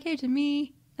Yule Lad gave to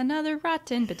me another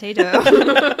rotten potato.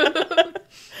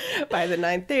 By the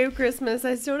 9th day of Christmas,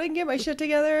 I still didn't get my shit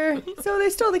together, so they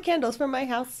stole the candles from my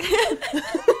house.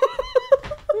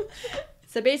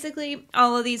 So basically,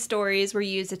 all of these stories were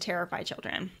used to terrify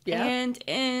children. Yeah. And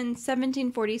in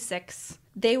 1746,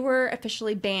 they were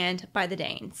officially banned by the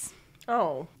Danes.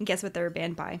 Oh. And guess what they were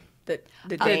banned by? The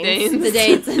Danes. The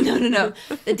Danes. No.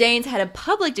 The Danes had a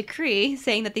public decree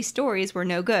saying that these stories were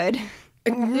no good.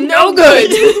 No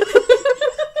good!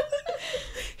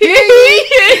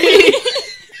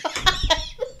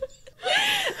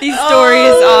 These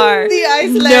stories are the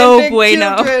Icelandic no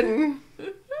bueno. Children.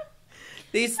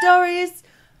 These stories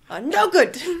are no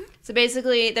good. So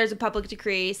basically, there's a public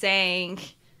decree saying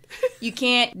you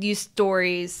can't use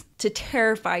stories to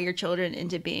terrify your children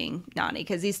into being naughty,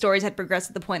 because these stories had progressed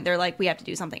to the point they're like, we have to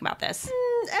do something about this.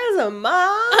 As a mom,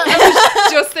 I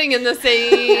was just thinking the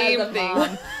same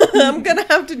thing. I'm gonna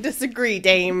have to disagree,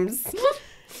 dames.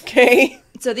 Okay.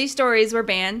 So these stories were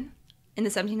banned in the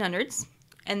 1700s,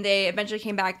 and they eventually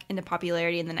came back into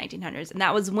popularity in the 1900s, and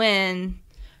that was when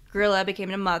Gryla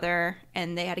became a mother,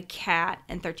 and they had a cat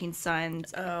and 13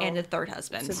 sons and a third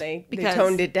husband. So they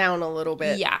toned it down a little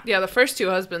bit. Yeah. Yeah, the first two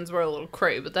husbands were a little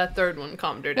cray, but that third one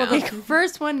calmed her down. Well, the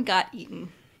first one got eaten.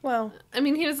 Well, I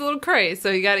mean, he was a little cray,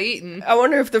 so he got eaten. I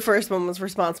wonder if the first one was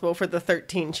responsible for the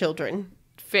 13 children.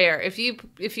 Fair. If you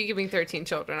give me 13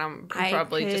 children, I'm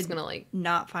probably just gonna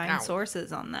not find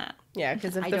sources on that. Yeah,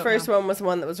 because if the first one was the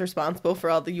one that was responsible for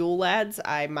all the Yule Lads,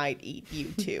 I might eat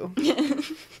you too.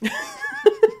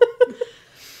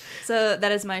 So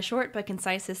that is my short but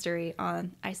concise history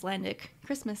on Icelandic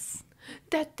Christmas.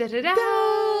 Da, da, da, da.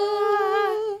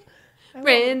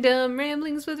 Random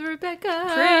ramblings with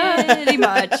Rebecca. Pretty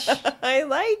much. I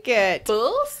like it.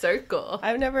 Full circle.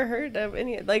 I've never heard of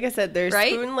any. Like I said, there's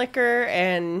spoon liquor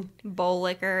and bowl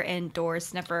liquor and door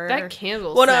sniffer. That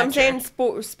candle. Well, no, I'm saying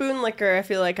spoon liquor. I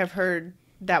feel like I've heard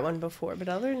that one before, but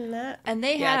other than that, and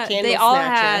they all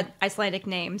had Icelandic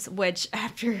names. Which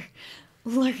after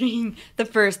learning the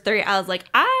first three, I was like,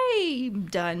 I'm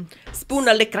done. Spoon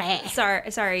liquor.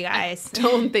 Sorry, guys. I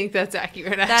don't think that's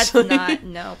accurate. That's Actually. not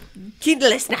no.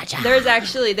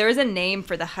 There was a name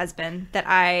for the husband that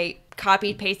I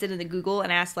copied, pasted into Google,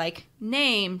 and asked like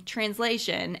name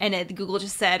translation, and Google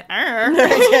just said,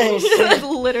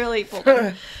 literally.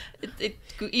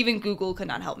 Even Google could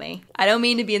not help me. I don't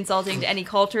mean to be insulting to any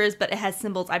cultures, but it has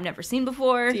symbols I've never seen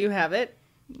before. Do you have it?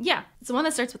 Yeah, it's the one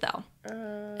that starts with L.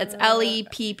 It's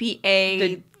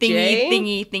LEPPA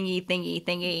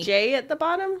thingy. J at the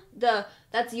bottom?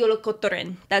 That's Yule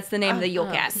Kotorin. That's the name of the Yule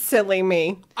Cat. Silly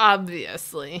me.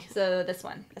 Obviously. So this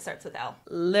one, it starts with L.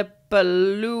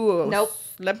 Lepaluos. Nope.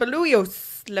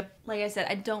 Lepaluos. Like I said,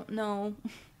 I don't know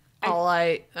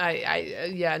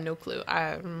Yeah, no clue.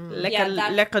 That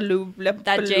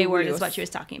J word is what she was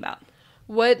talking about.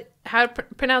 How to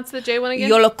pronounce the J one again?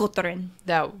 Yolokotren.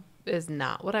 That is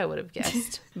not what I would have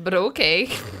guessed. But okay.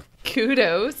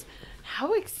 Kudos.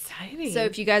 How exciting. So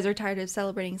if you guys are tired of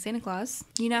celebrating Santa Claus,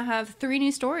 you now have 3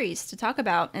 new stories to talk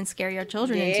about and scare your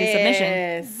children into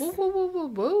submission.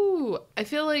 Whoa. I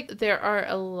feel like there are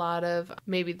a lot of,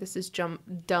 maybe this is dumb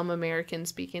American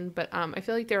speaking, but I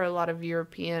feel like there are a lot of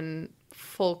European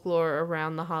folklore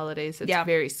around the holidays that's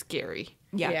very scary.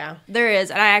 Yeah, there is.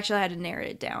 And I actually had to narrow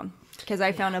it down because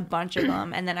I found a bunch of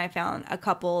them. And then I found a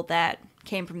couple that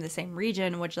came from the same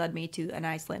region, which led me to an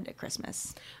Icelandic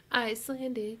Christmas.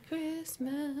 Icelandic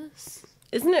Christmas.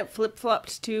 Isn't it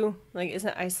flip-flopped too? Like,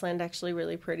 isn't Iceland actually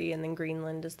really pretty and then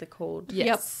Greenland is the cold?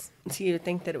 Yes. Yep. So you'd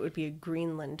think that it would be a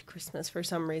Greenland Christmas. For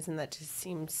some reason, that just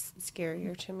seems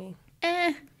scarier to me.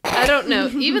 I don't know.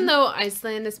 Even though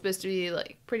Iceland is supposed to be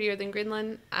like prettier than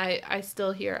Greenland, I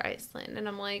still hear Iceland and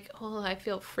I'm like, oh, I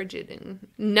feel frigid, and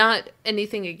not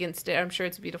anything against it. I'm sure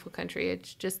it's a beautiful country.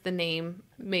 It's just the name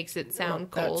makes it sound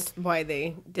cold. That's why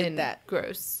they did that.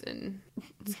 Gross and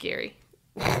scary.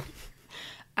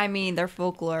 I mean, their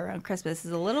folklore on Christmas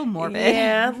is a little morbid.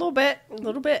 Yeah, a little bit.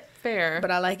 Fair. But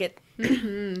I like it.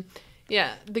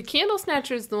 Yeah, the candle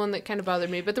snatcher is the one that kind of bothered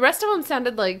me, but the rest of them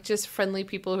sounded like just friendly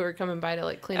people who are coming by to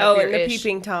like clean up your and the ish.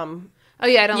 peeping Tom. Oh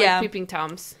yeah, I don't like peeping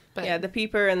Toms. But... Yeah, the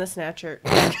peeper and the snatcher.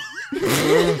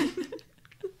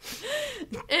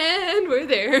 And we're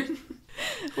there.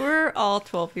 We're all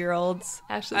 12-year-olds.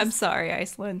 Ashley's... I'm sorry,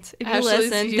 Iceland. If Ashley's you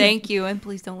listen, thank you, and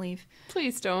please don't leave.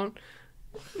 Please don't.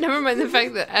 Never mind the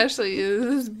fact that Ashley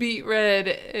is beet red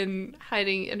and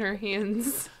hiding in her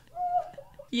hands.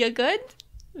 You good?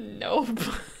 Nope.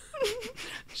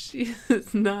 She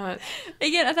is not.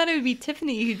 Again, I thought it would be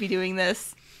Tiffany who'd be doing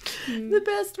this. The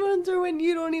best ones are when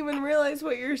you don't even realize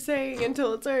what you're saying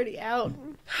until it's already out.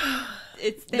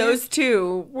 Those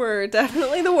two were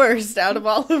definitely the worst out of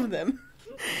all of them.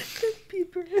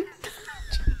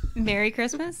 Merry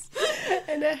Christmas.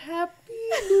 And a happy...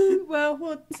 Well,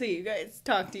 we'll see you guys.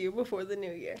 Talk to you before the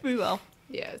new year. We will.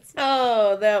 Yes.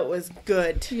 Oh, that was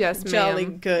good. Yes, ma'am. Jolly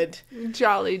good.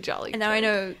 Jolly. And now I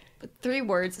know 3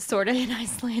 words, sort of, in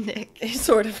Icelandic.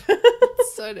 Sort of.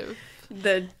 Sort of.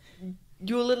 The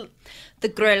Yule... The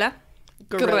Gryla.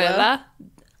 Gryla.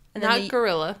 And not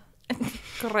gorilla.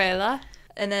 Gryla.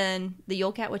 And then the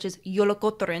Yule Cat, which is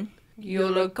Yolokotren.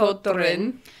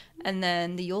 And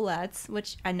then the Yule Lads,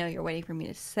 which I know you're waiting for me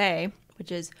to say, which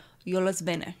is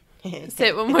Jólasveina. Say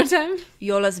it one more time.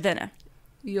 Jólasveina.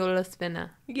 Jólasveina.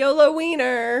 YOLO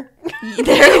Wiener.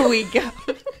 There we go.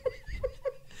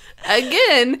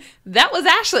 Again, that was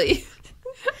Ashley.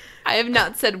 I have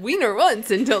not said wiener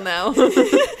once until now.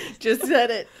 Just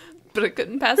said it. But I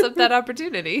couldn't pass up that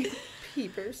opportunity.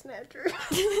 Peeper snatcher.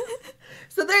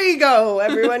 So there you go,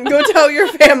 everyone. Go tell your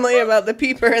family about the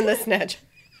peeper and the snatcher.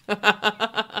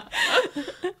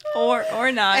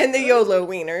 or not. And the YOLO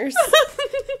wieners.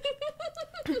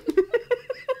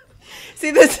 See,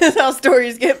 this is how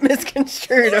stories get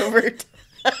misconstrued over time.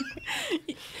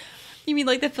 You mean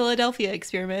like the Philadelphia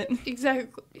experiment?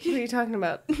 Exactly. What are you talking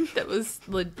about? That was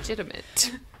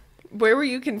legitimate. Where were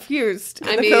you confused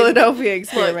in the Philadelphia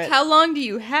experiment? Look, how long do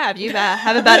you have? You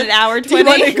have about an hour 20. Do you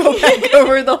want to go back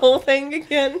over the whole thing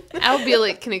again? Al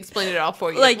Bielek can explain it all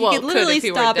for you. Like, you could literally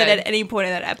stop it at any point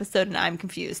in that episode and I'm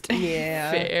confused. Yeah.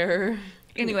 Fair.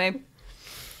 Anyway.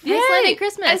 Yay! Icelandic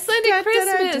Christmas. Icelandic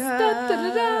Christmas. Da, da,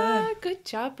 da, da. Good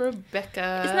job,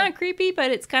 Rebecca. It's not creepy, but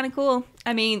it's kind of cool.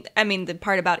 I mean the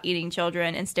part about eating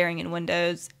children and staring in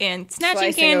windows and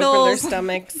snatching Slicing candles. open their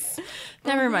stomachs.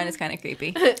 Never mind, it's kind of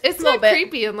creepy. It's not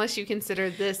creepy unless you consider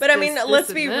this. But I mean, let's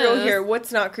this, be and real this. here.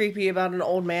 What's not creepy about an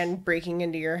old man breaking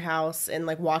into your house and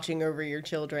like watching over your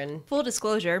children? Full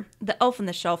disclosure, the elf on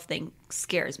the shelf thing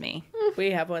scares me. We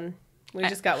have one. We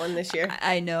just got one this year.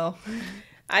 I know.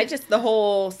 The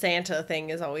whole Santa thing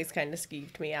has always kind of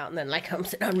skeeved me out, and then like I'm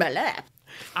sitting on my lap.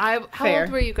 How old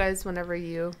were you guys whenever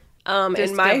you?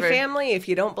 In my family, if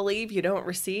you don't believe, you don't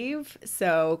receive.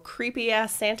 So creepy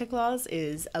ass Santa Claus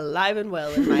is alive and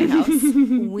well in my house.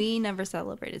 We never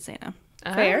celebrated Santa.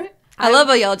 Fair. I love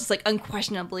how y'all just like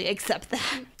unquestionably accept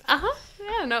that.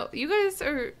 Yeah, no, you guys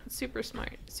are super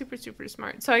smart. Super, super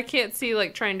smart. So I can't see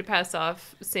like trying to pass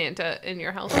off Santa in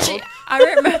your household. I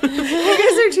remember You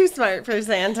guys are too smart for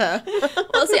Santa.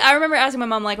 Well, see, I remember asking my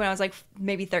mom like when I was like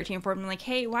maybe 13 or 14, I'm like,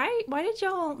 hey, why did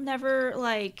y'all never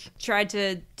like try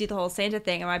to do the whole Santa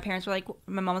thing? And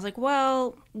my mom was like,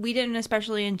 well, we didn't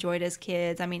especially enjoy it as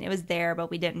kids. I mean, it was there, but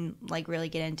we didn't like really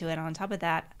get into it. On top of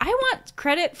that, I want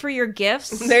credit for your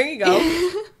gifts. There you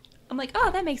go. I'm like,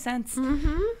 oh, that makes sense.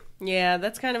 Mm-hmm. Yeah,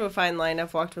 that's kind of a fine line.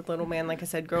 I've walked with little man, like I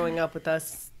said, growing up with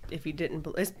us. If you didn't,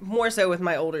 it's more so with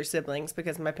my older siblings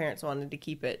because my parents wanted to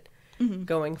keep it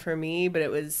going for me. But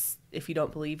it was, if you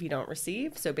don't believe, you don't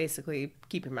receive. So basically,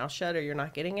 keep your mouth shut or you're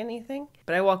not getting anything.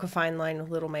 But I walk a fine line with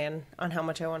little man on how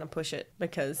much I want to push it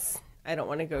because I don't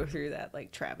want to go through that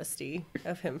like travesty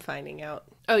of him finding out.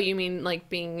 Oh, you mean like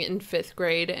being in 5th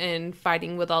grade and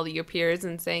fighting with all of your peers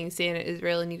and saying Santa is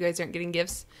real and you guys aren't getting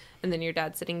gifts, and then your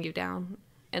dad sitting you down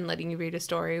and letting you read a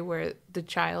story where the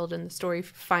child in the story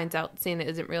finds out Santa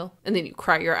isn't real, and then you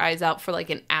cry your eyes out for like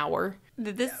an hour.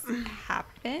 Did this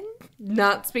happen?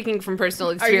 Not speaking from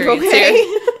personal Are you experience okay?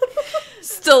 here.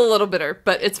 Still a little bitter,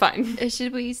 but it's fine.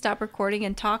 Should we stop recording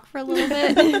and talk for a little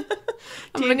bit?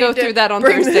 I'm going to go through that on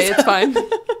Thursday. It's fine.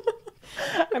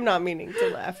 I'm not meaning to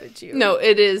laugh at you. No,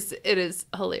 it is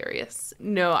hilarious.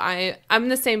 No, I'm in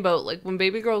the same boat. Like, when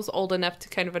baby girl's old enough to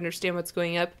kind of understand what's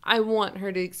going up, I want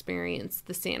her to experience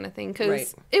the Santa thing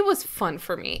because it was fun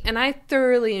for me and I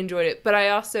thoroughly enjoyed it. But I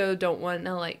also don't want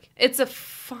to, like, it's a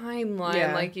fine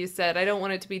line, like you said. I don't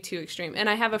want it to be too extreme. And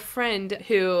I have a friend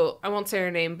who, I won't say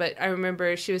her name, but I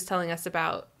remember she was telling us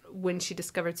about when she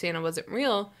discovered Santa wasn't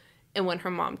real. And when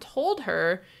her mom told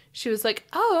her, she was like,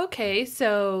 oh, okay,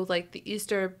 so, like, the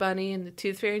Easter Bunny and the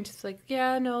Tooth Fairy, and she's like,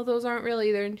 yeah, no, those aren't real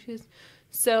either. And she's,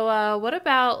 so, what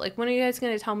about, like, when are you guys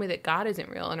going to tell me that God isn't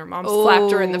real? And her mom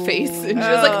slapped her in the face, and she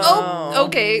was like, oh,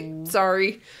 okay,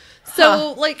 sorry.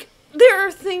 So, like, there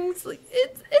are things, like,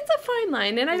 it's a fine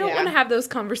line, and I don't want to have those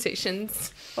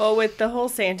conversations. Well, with the whole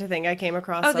Santa thing, I came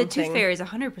across something. The Tooth Fairy is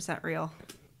 100% real.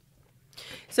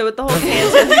 So with the whole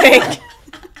Santa thing...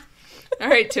 All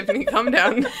right, Tiffany, calm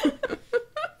down.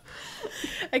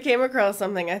 I came across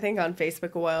something, I think, on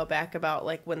Facebook a while back about,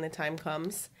 like, when the time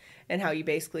comes and how you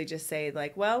basically just say,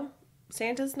 like, well,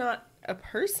 Santa's not a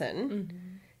person.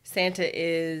 Mm-hmm. Santa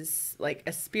is, like,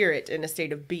 a spirit in a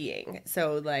state of being.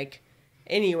 So, like,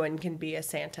 anyone can be a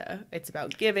Santa. It's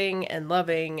about giving and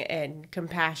loving and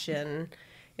compassion.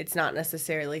 It's not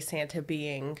necessarily Santa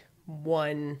being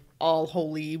one all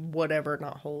holy, whatever,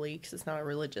 not holy, because it's not a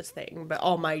religious thing, but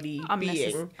almighty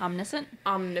being. Omniscient?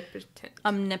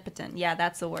 Omnipotent. Yeah,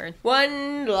 that's the word.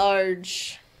 One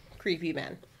large, creepy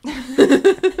man.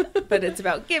 But it's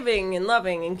about giving and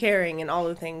loving and caring and all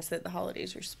the things that the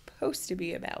holidays are supposed to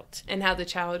be about. And how the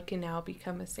child can now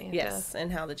become a Santa. Yes,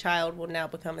 and how the child will now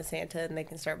become a Santa and they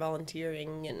can start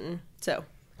volunteering. And so,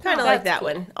 kind of like that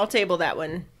cool. one. I'll table that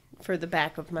one for the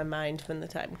back of my mind when the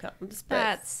time comes. But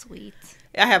that's sweet.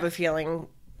 I have a feeling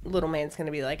little man's going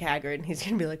to be like Hagrid and he's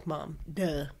going to be like, Mom,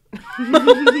 duh.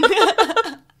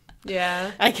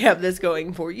 Yeah. I kept this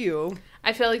going for you.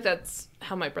 I feel like that's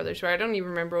how my brothers were. I don't even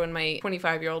remember when my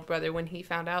 25-year-old brother, when he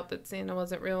found out that Santa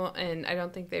wasn't real, and I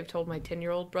don't think they've told my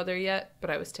 10-year-old brother yet, but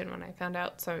I was 10 when I found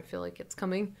out, so I feel like it's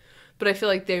coming. But I feel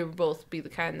like they would both be the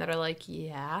kind that are like,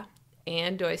 yeah,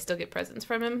 and do I still get presents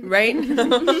from him? Right?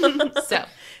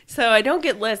 So I don't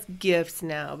get less gifts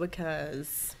now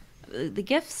because... The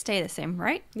gifts stay the same,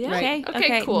 right? Yeah. Right.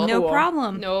 Okay, cool. No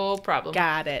problem. No problem.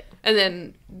 Got it. And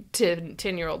then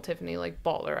 10-year-old Tiffany, like,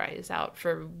 bawled her eyes out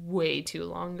for way too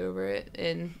long over it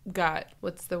and got,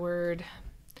 what's the word?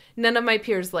 None of my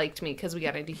peers liked me because we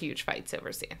got into huge fights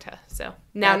over Santa. So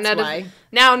now none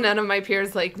of my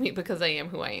peers like me because I am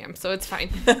who I am. So it's fine.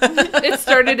 It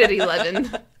started at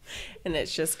 11. And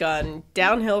it's just gone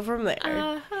downhill from there.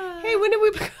 Hey, when did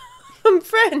we become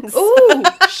friends? Oh,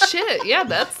 shit. Yeah,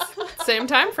 that's same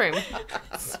time frame.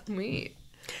 Sweet.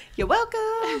 You're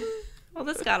welcome. Well,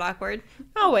 this got awkward.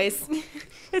 Always.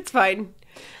 It's fine.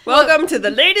 Welcome to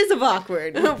the Ladies of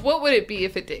Awkward. What would it be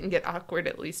if it didn't get awkward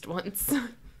at least once?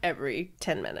 Every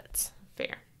 10 minutes.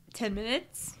 Fair. 10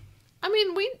 minutes? I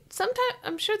mean,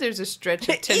 I'm sure there's a stretch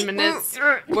of 10 minutes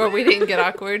where we didn't get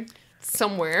awkward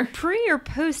somewhere. Pre or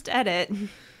post edit?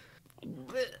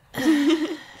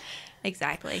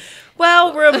 Exactly.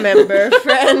 Well, remember,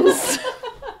 friends.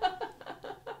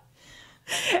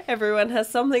 Everyone has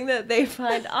something that they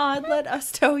find odd. Let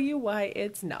us tell you why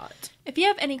it's not. If you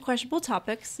have any questionable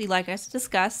topics you'd like us to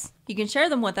discuss, you can share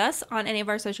them with us on any of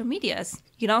our social medias.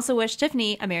 You can also wish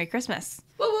Tiffany a Merry Christmas.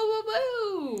 Woo, woo, woo,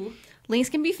 woo. Links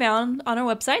can be found on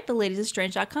our website,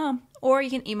 theladiesestrange.com, or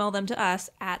you can email them to us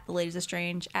at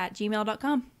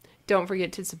theladiesestrange@gmail.com. Don't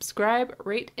forget to subscribe,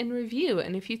 rate, and review.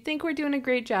 And if you think we're doing a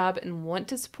great job and want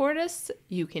to support us,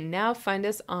 you can now find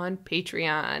us on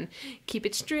Patreon. Keep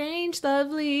it strange,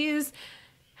 lovelies.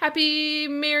 Happy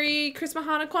Merry Christmas,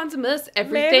 Hanukkah, Kwanzaa,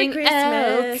 everything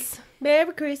else.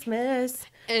 Merry Christmas.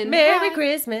 And Merry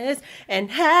Christmas.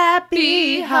 And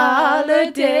happy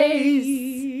holidays.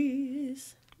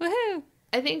 Woohoo!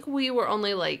 I think we were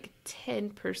only like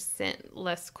 10%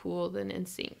 less cool than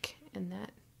NSYNC in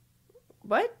that.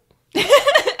 What?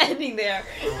 Ending there.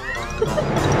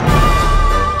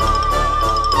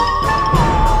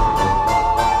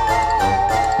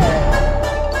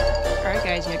 All right,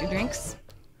 guys, you have your drinks?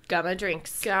 Got my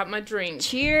drinks. Got my drink.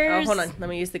 Cheers. Oh, hold on. Let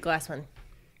me use the glass one.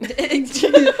 Cheers.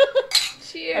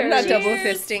 I'm not double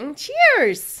fisting.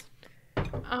 Cheers.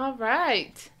 All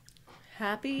right.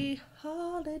 Happy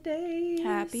holidays.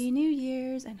 Happy New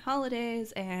Year's and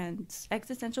holidays and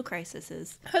existential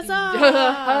crises.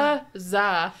 Huzzah.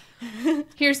 Huzzah.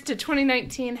 Here's to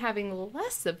 2019 having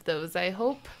less of those, I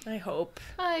hope. I hope.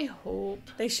 I hope.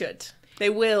 They should. They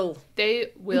will.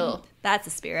 They will. That's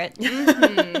the spirit.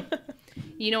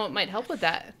 You know what might help with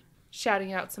that?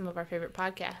 Shouting out some of our favorite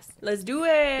podcasts. Let's do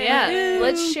it. Yeah,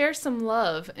 let's share some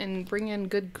love and bring in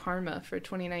good karma for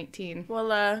 2019.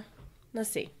 Well, let's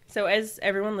see. So as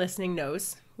everyone listening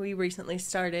knows, we recently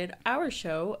started our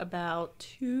show about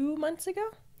 2 months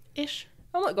ago. Ish.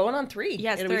 Oh, look, going on 3.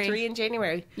 Yes, It'll 3. be 3 in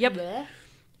January. Yep. Bleh.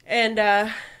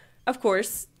 And, of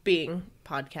course, being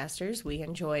podcasters, we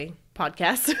enjoy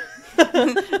podcasts.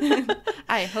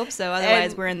 I hope so.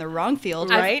 Otherwise, And- we're in the wrong field.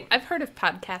 Right? I've heard of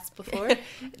podcasts before.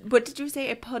 What did you say?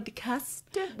 A podcast?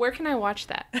 Where can I watch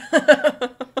that?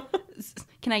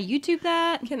 Can I YouTube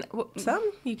that?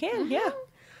 Some you can, yeah.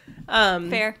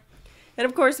 Fair. And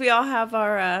of course, we all have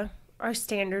our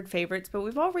standard favorites, but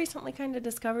we've all recently kind of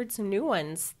discovered some new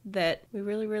ones that we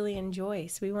really, really enjoy.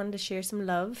 So we wanted to share some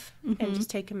love and just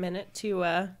take a minute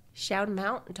to shout them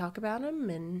out and talk about them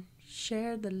and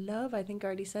share the love. I think I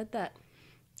already said that.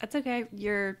 That's okay.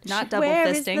 You're not double Where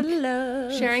is the fisting.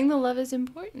 love? Sharing the love is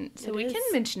important, so It we is. can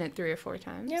mention it 3 or 4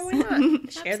 times. Yeah, why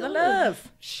not? Share the Absolutely.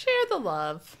 love. Share the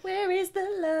love. Where is the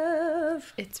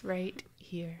love? It's right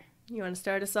here. You want to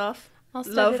start us off? I'll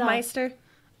start Love it off. Meister.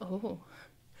 Oh.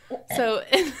 So,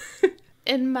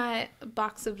 in my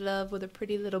box of love with a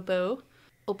pretty little bow,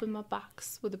 open my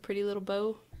box with a pretty little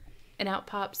bow, and out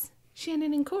pops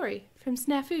Shannon and Corey from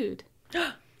SNAFUd.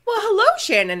 Well, hello,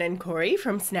 Shannon and Corey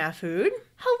from SNAFUd.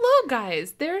 Hello,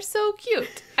 guys. They're so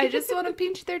cute. I just want to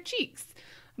pinch their cheeks.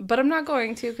 But I'm not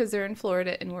going to because they're in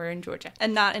Florida and we're in Georgia.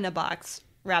 And not in a box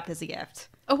wrapped as a gift.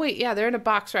 Oh, wait. Yeah, they're in a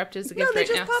box wrapped as a gift they right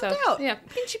just now. popped So, out. yeah,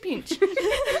 pinchy pinch.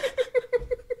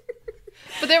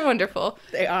 But they're wonderful.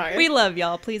 They are. We love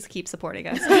y'all. Please keep supporting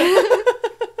us.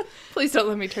 Please don't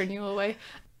let me turn you away.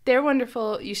 They're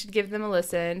wonderful. You should give them a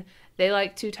listen. They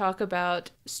like to talk about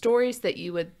stories that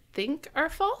you would think are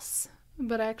false,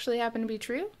 but actually happen to be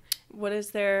true. What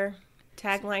is their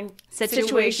tagline?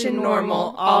 Situation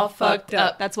normal, all fucked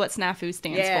up. That's what SNAFU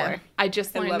stands Yeah. for. I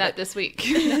just love learned that it. this week.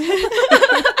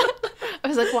 I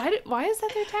was like, why is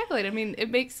that their tagline? I mean, it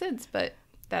makes sense, but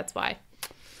that's why.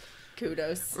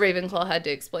 Kudos. Ravenclaw had to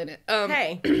explain it.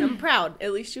 Hey, I'm proud.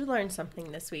 At least you learned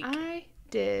something this week. I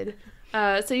did.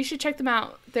 So you should check them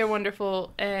out. They're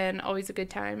wonderful and always a good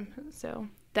time. So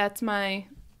that's my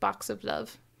box of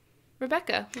love.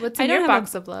 Rebecca, what's in your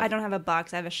box of love? I don't have a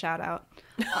box. I have a shout out.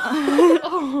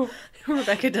 Oh,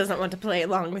 Rebecca doesn't want to play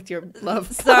along with your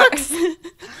love. Sorry.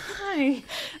 hi.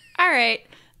 All right.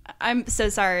 I'm so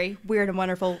sorry, weird and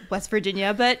wonderful West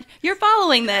Virginia, but you're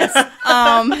following this.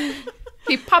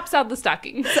 He pops out the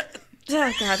stocking.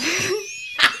 Oh, God.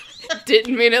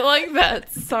 Didn't mean it like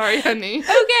that. Sorry, honey.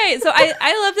 Okay, so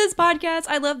I love this podcast.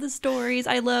 I love the stories.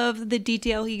 I love the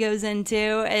detail he goes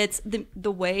into. It's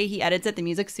the way he edits it. The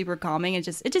music's super calming. It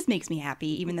just makes me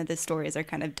happy, even though the stories are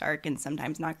kind of dark and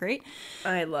sometimes not great.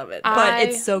 I love it. But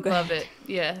it's so good. Love it.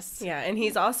 Yes. Yeah, and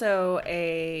he's also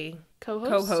a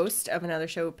co-host of another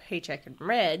show, Paycheck and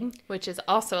Red. Which is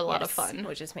also a lot of Yes, fun.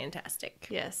 which is fantastic.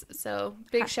 Yes. So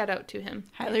big shout out to him.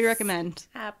 Highly recommend.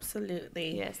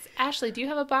 Absolutely. Yes. Ashley, do you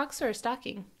have a box or a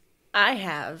stocking? I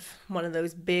have one of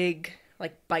those big,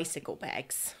 like, bicycle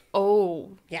bags.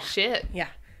 Oh, Yeah. shit. Yeah.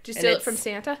 Did you And steal it it's from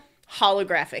Santa?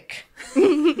 Holographic.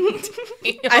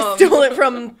 I stole it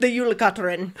from the Yule Cat.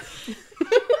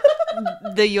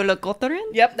 The Yule Cat?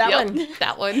 Yep, that one.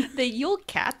 That one. The Yule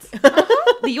Cat?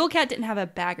 The Yule Cat didn't have a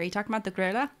bag. Are you talking about the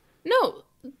Gryla? No,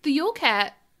 the Yule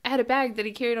Cat had a bag that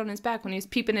he carried on his back when he was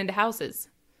peeping into houses.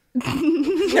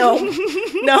 No.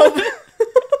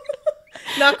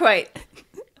 Not quite.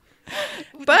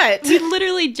 But We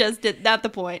literally just did. Not the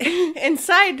point.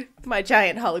 inside my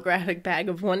giant holographic bag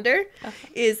of wonder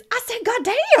is, I said,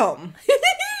 goddamn!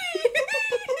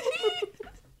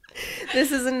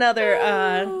 This is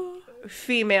another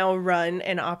female-run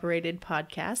and operated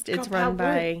podcast. It's run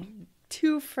by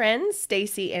 2 friends,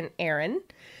 Stacy and Aaron.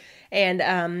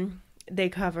 And they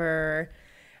cover,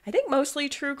 I think, mostly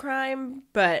true crime,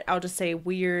 but I'll just say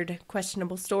weird,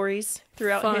 questionable stories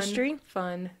throughout history.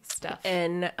 Fun stuff.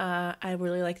 And I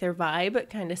really like their vibe. It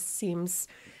kind of seems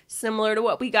similar to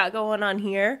what we got going on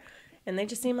here. And they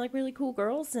just seem like really cool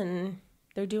girls, and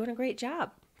they're doing a great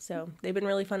job. So they've been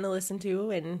really fun to listen to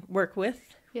and work with.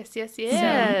 Yes, yes,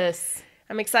 yes. So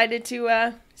I'm excited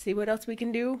to see what else we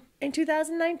can do in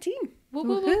 2019. Woo,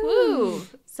 woo, woo, woo.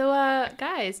 So,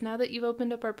 guys, now that you've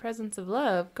opened up our presence of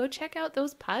love, go check out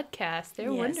those podcasts.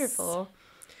 They're wonderful.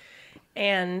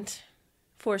 And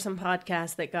for some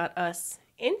podcasts that got us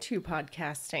into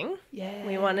podcasting,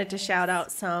 we wanted to shout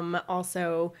out some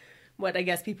also what I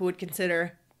guess people would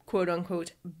consider quote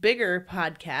unquote bigger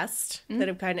podcasts that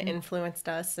have kind of influenced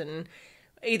us and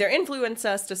either influenced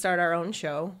us to start our own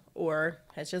show or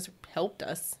has just helped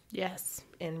us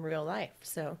in real life.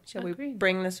 So shall we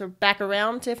bring this back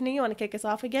around? Tiffany, you want to kick us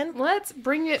off again? Let's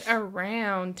bring it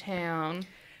around town.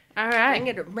 All right. Bring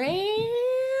it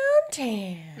around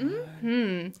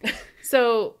town.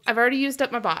 So I've already used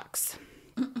up my box.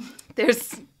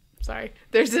 There's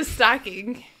a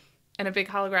stocking and a big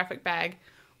holographic bag.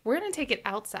 We're going to take it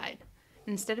outside.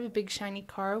 Instead of a big shiny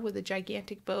car with a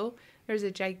gigantic bow, there's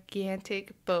a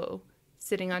gigantic bow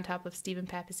sitting on top of Stephen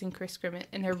Pappas and Chris Grimmett.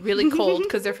 And they're really cold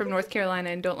because they're from North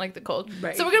Carolina and don't like the cold.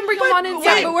 Right. So we're going to bring them on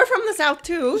inside. Yeah, but we're from the South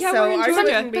too. Yeah, so we're in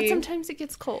Georgia. But sometimes it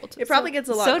gets cold. It probably gets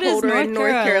a lot colder in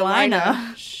North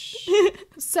Carolina.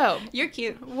 So you're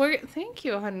cute. Thank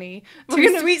you, honey.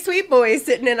 Two sweet boys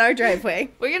sitting in our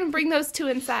driveway. We're going to bring those two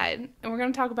inside. And we're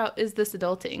going to talk about Is This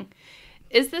Adulting?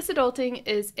 Is This Adulting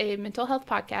is a mental health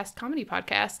podcast, comedy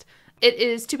podcast. It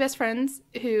is two best friends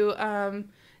who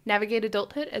navigate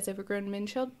adulthood as overgrown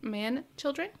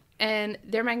children. And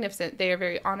they're magnificent. They are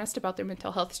very honest about their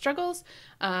mental health struggles,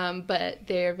 but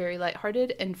they're very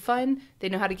lighthearted and fun. They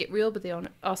know how to get real, but they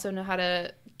also know how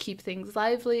to keep things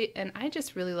lively. And I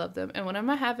just really love them. And when I'm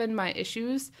having my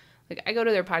issues, like I go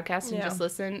to their podcast and just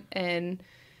listen, and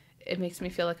it makes me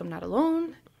feel like I'm not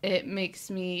alone. It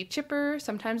makes me chipper.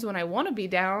 Sometimes when I want to be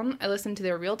down, I listen to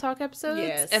their Real Talk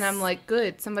episodes, and I'm like,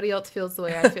 good, somebody else feels the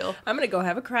way I feel. I'm going to go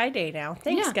have a cry day now.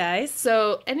 Thanks, guys.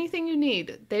 So anything you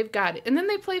need, they've got it. And then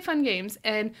they play fun games.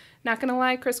 And not going to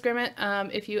lie, Chris Grimmett,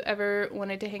 if you ever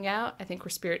wanted to hang out, I think we're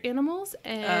spirit animals,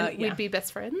 and we'd be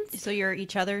best friends. So you're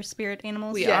each other's spirit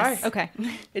animals? We are. Okay.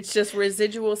 It's just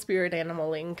residual spirit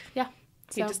animaling. Yeah.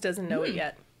 He just doesn't know it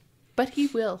yet. But he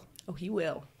will. Oh, he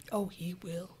will. Oh, he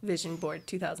will. Vision Board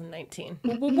 2019.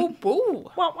 Woo, woo, woo,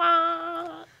 woo. Wah,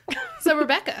 wah. So,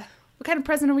 Rebecca, what kind of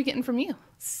present are we getting from you?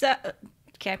 So,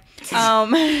 okay.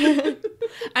 I'm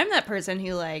that person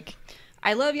who, like,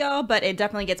 I love y'all, but it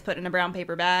definitely gets put in a brown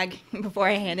paper bag before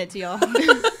I hand it to y'all.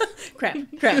 Crap. I'm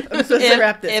supposed to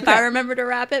wrap this. If I remember to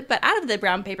wrap it. But out of the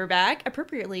brown paper bag,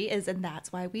 appropriately, is And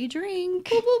That's Why We Drink.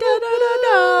 Da, da, da,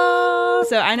 da.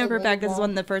 So I know for a fact this is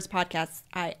one of the first podcasts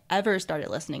I ever started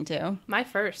listening to. My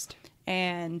first.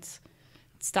 And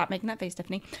stop making that face,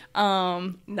 Tiffany.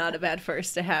 Not a bad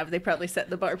first to have. They probably set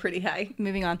the bar pretty high.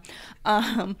 Moving on.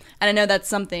 And I know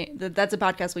that's a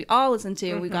podcast we all listen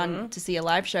to. We've gone to see a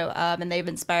live show of, and they've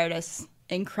inspired us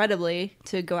incredibly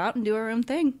to go out and do our own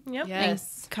thing. Yep.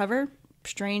 Yes. And cover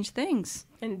strange things.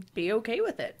 And be okay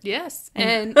with it. Yes.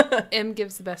 And M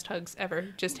gives the best hugs ever.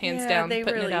 Just hands down, they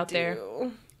putting really it out do. there.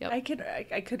 Yep.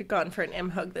 I could have gone for an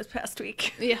M hug this past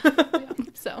week. Yeah.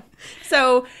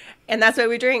 So, and that's why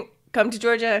we drink. Come to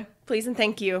Georgia, please and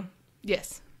thank you.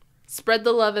 Yes. Spread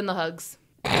the love and the hugs.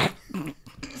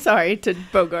 Sorry to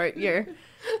Bogart your...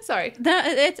 Sorry. No,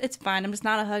 it's fine. I'm just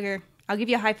not a hugger. I'll give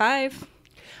you a high five.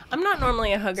 I'm not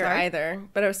normally a hugger either,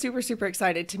 but I was super, super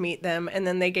excited to meet them, and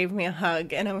then they gave me a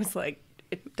hug, and I was like,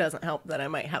 it doesn't help that I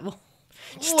might have a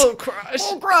little crush.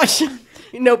 Oh, crush.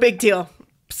 No big deal.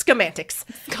 Schematics.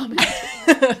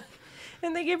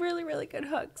 And they give really, really good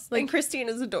hugs. Like, Christine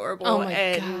is adorable. Oh my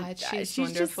and God, she's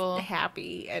wonderful. Just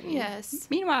happy. And yes.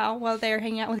 Meanwhile, while they're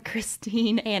hanging out with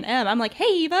Christine and Em, I'm like, hey,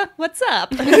 Eva, what's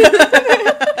up?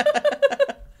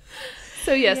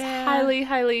 So, yes, highly,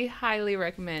 highly, highly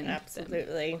recommend.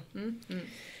 Absolutely. Mm-hmm.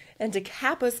 And to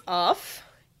cap us off,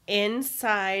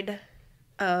 inside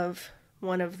of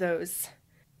one of those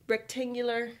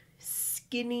rectangular,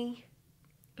 skinny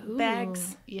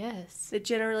bags. Yes. That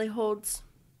generally holds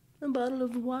a bottle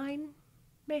of wine,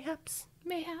 mayhaps.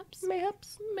 Maybe a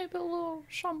little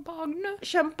champagne.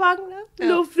 A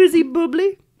little fizzy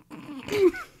bubbly.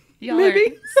 Y'all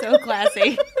maybe. Are so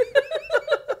classy.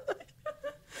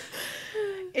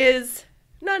 Is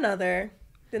none other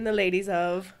than the ladies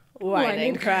of Wine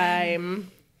and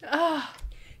Crime.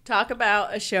 Talk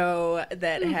about a show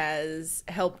that has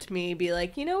helped me be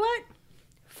like, you know what?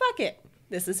 Fuck it.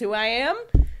 This is who I am.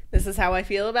 This is how I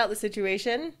feel about the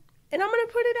situation. And I'm going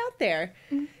to put it out there.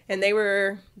 And they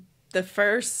were the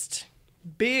first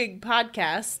big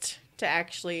podcast to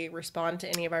actually respond to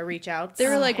any of our reach outs. They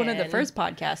were like one of the first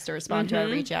podcasts to respond to our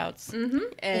reach outs.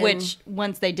 And Which,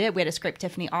 once they did, we had to scrape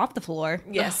Tiffany off the floor.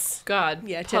 yes. Oh, God.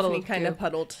 Yeah, Tiffany kind of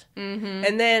puddled.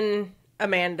 And then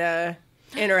Amanda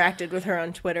interacted with her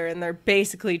on Twitter, and they're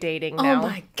basically dating now. Oh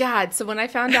my God. So when I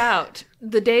found out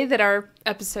the day that our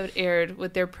episode aired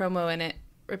with their promo in it,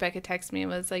 Rebecca texted me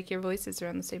and was like, your voices are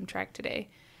on the same track today.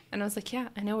 And I was like, yeah,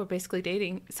 I know, we're basically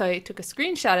dating. So I took a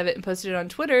screenshot of it and posted it on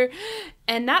Twitter.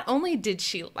 And not only did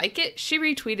she like it, she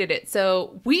retweeted it.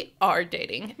 So we are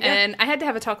dating. Yeah. And I had to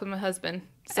have a talk with my husband.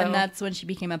 So. And that's when she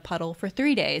became a puddle for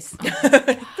 3 days.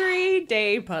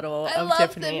 3-day puddle of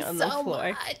Tiffany on the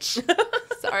floor. Much.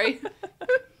 Sorry.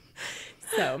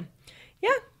 So, yeah,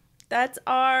 that's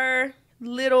our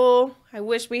little. I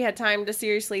wish we had time to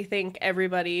seriously thank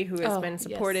everybody who has been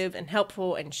supportive and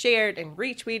helpful and shared and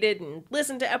retweeted and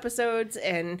listened to episodes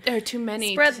and there are too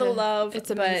many. Spread the love. It's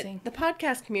amazing. But the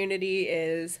podcast community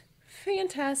is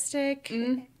fantastic.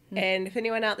 Mm-hmm. And if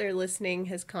anyone out there listening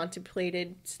has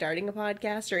contemplated starting a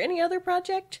podcast or any other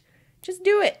project, just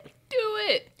do it. Do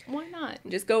it. Why not?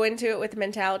 Just go into it with the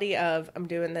mentality of, I'm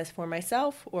doing this for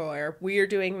myself, or we're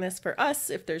doing this for us.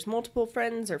 If there's multiple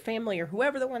friends or family or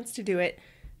whoever that wants to do it,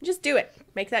 just do it.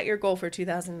 Make that your goal for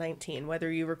 2019.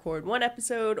 Whether you record one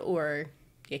episode or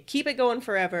you keep it going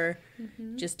forever,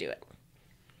 just do it.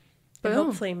 And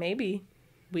hopefully, maybe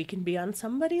we can be on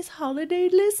somebody's holiday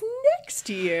list next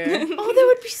year. Oh,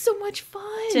 that would be so much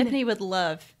fun. Tiffany would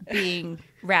love being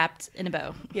wrapped in a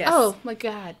bow. Yes. Oh, my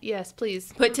God. Yes,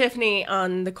 please. Put Tiffany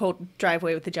on the cold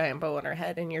driveway with the giant bow on her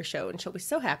head in your show, and she'll be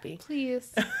so happy.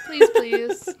 Please. Please,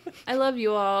 please. I love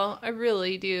you all. I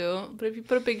really do. But if you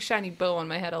put a big shiny bow on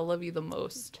my head, I'll love you the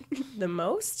most. The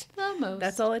most? The most.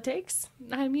 That's all it takes?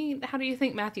 I mean, how do you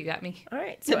think Matthew got me? All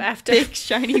right. So after... Big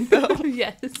shiny bow.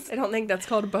 Yes. I don't think that's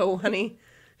called a bow, honey.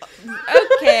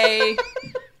 Okay.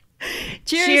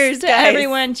 Cheers to guys.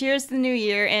 everyone. Cheers to the new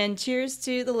year. And cheers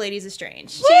to the Ladies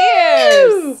Estranged.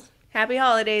 Cheers! Woo! Happy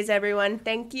holidays, everyone.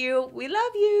 Thank you. We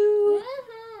love you.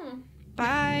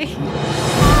 Bye.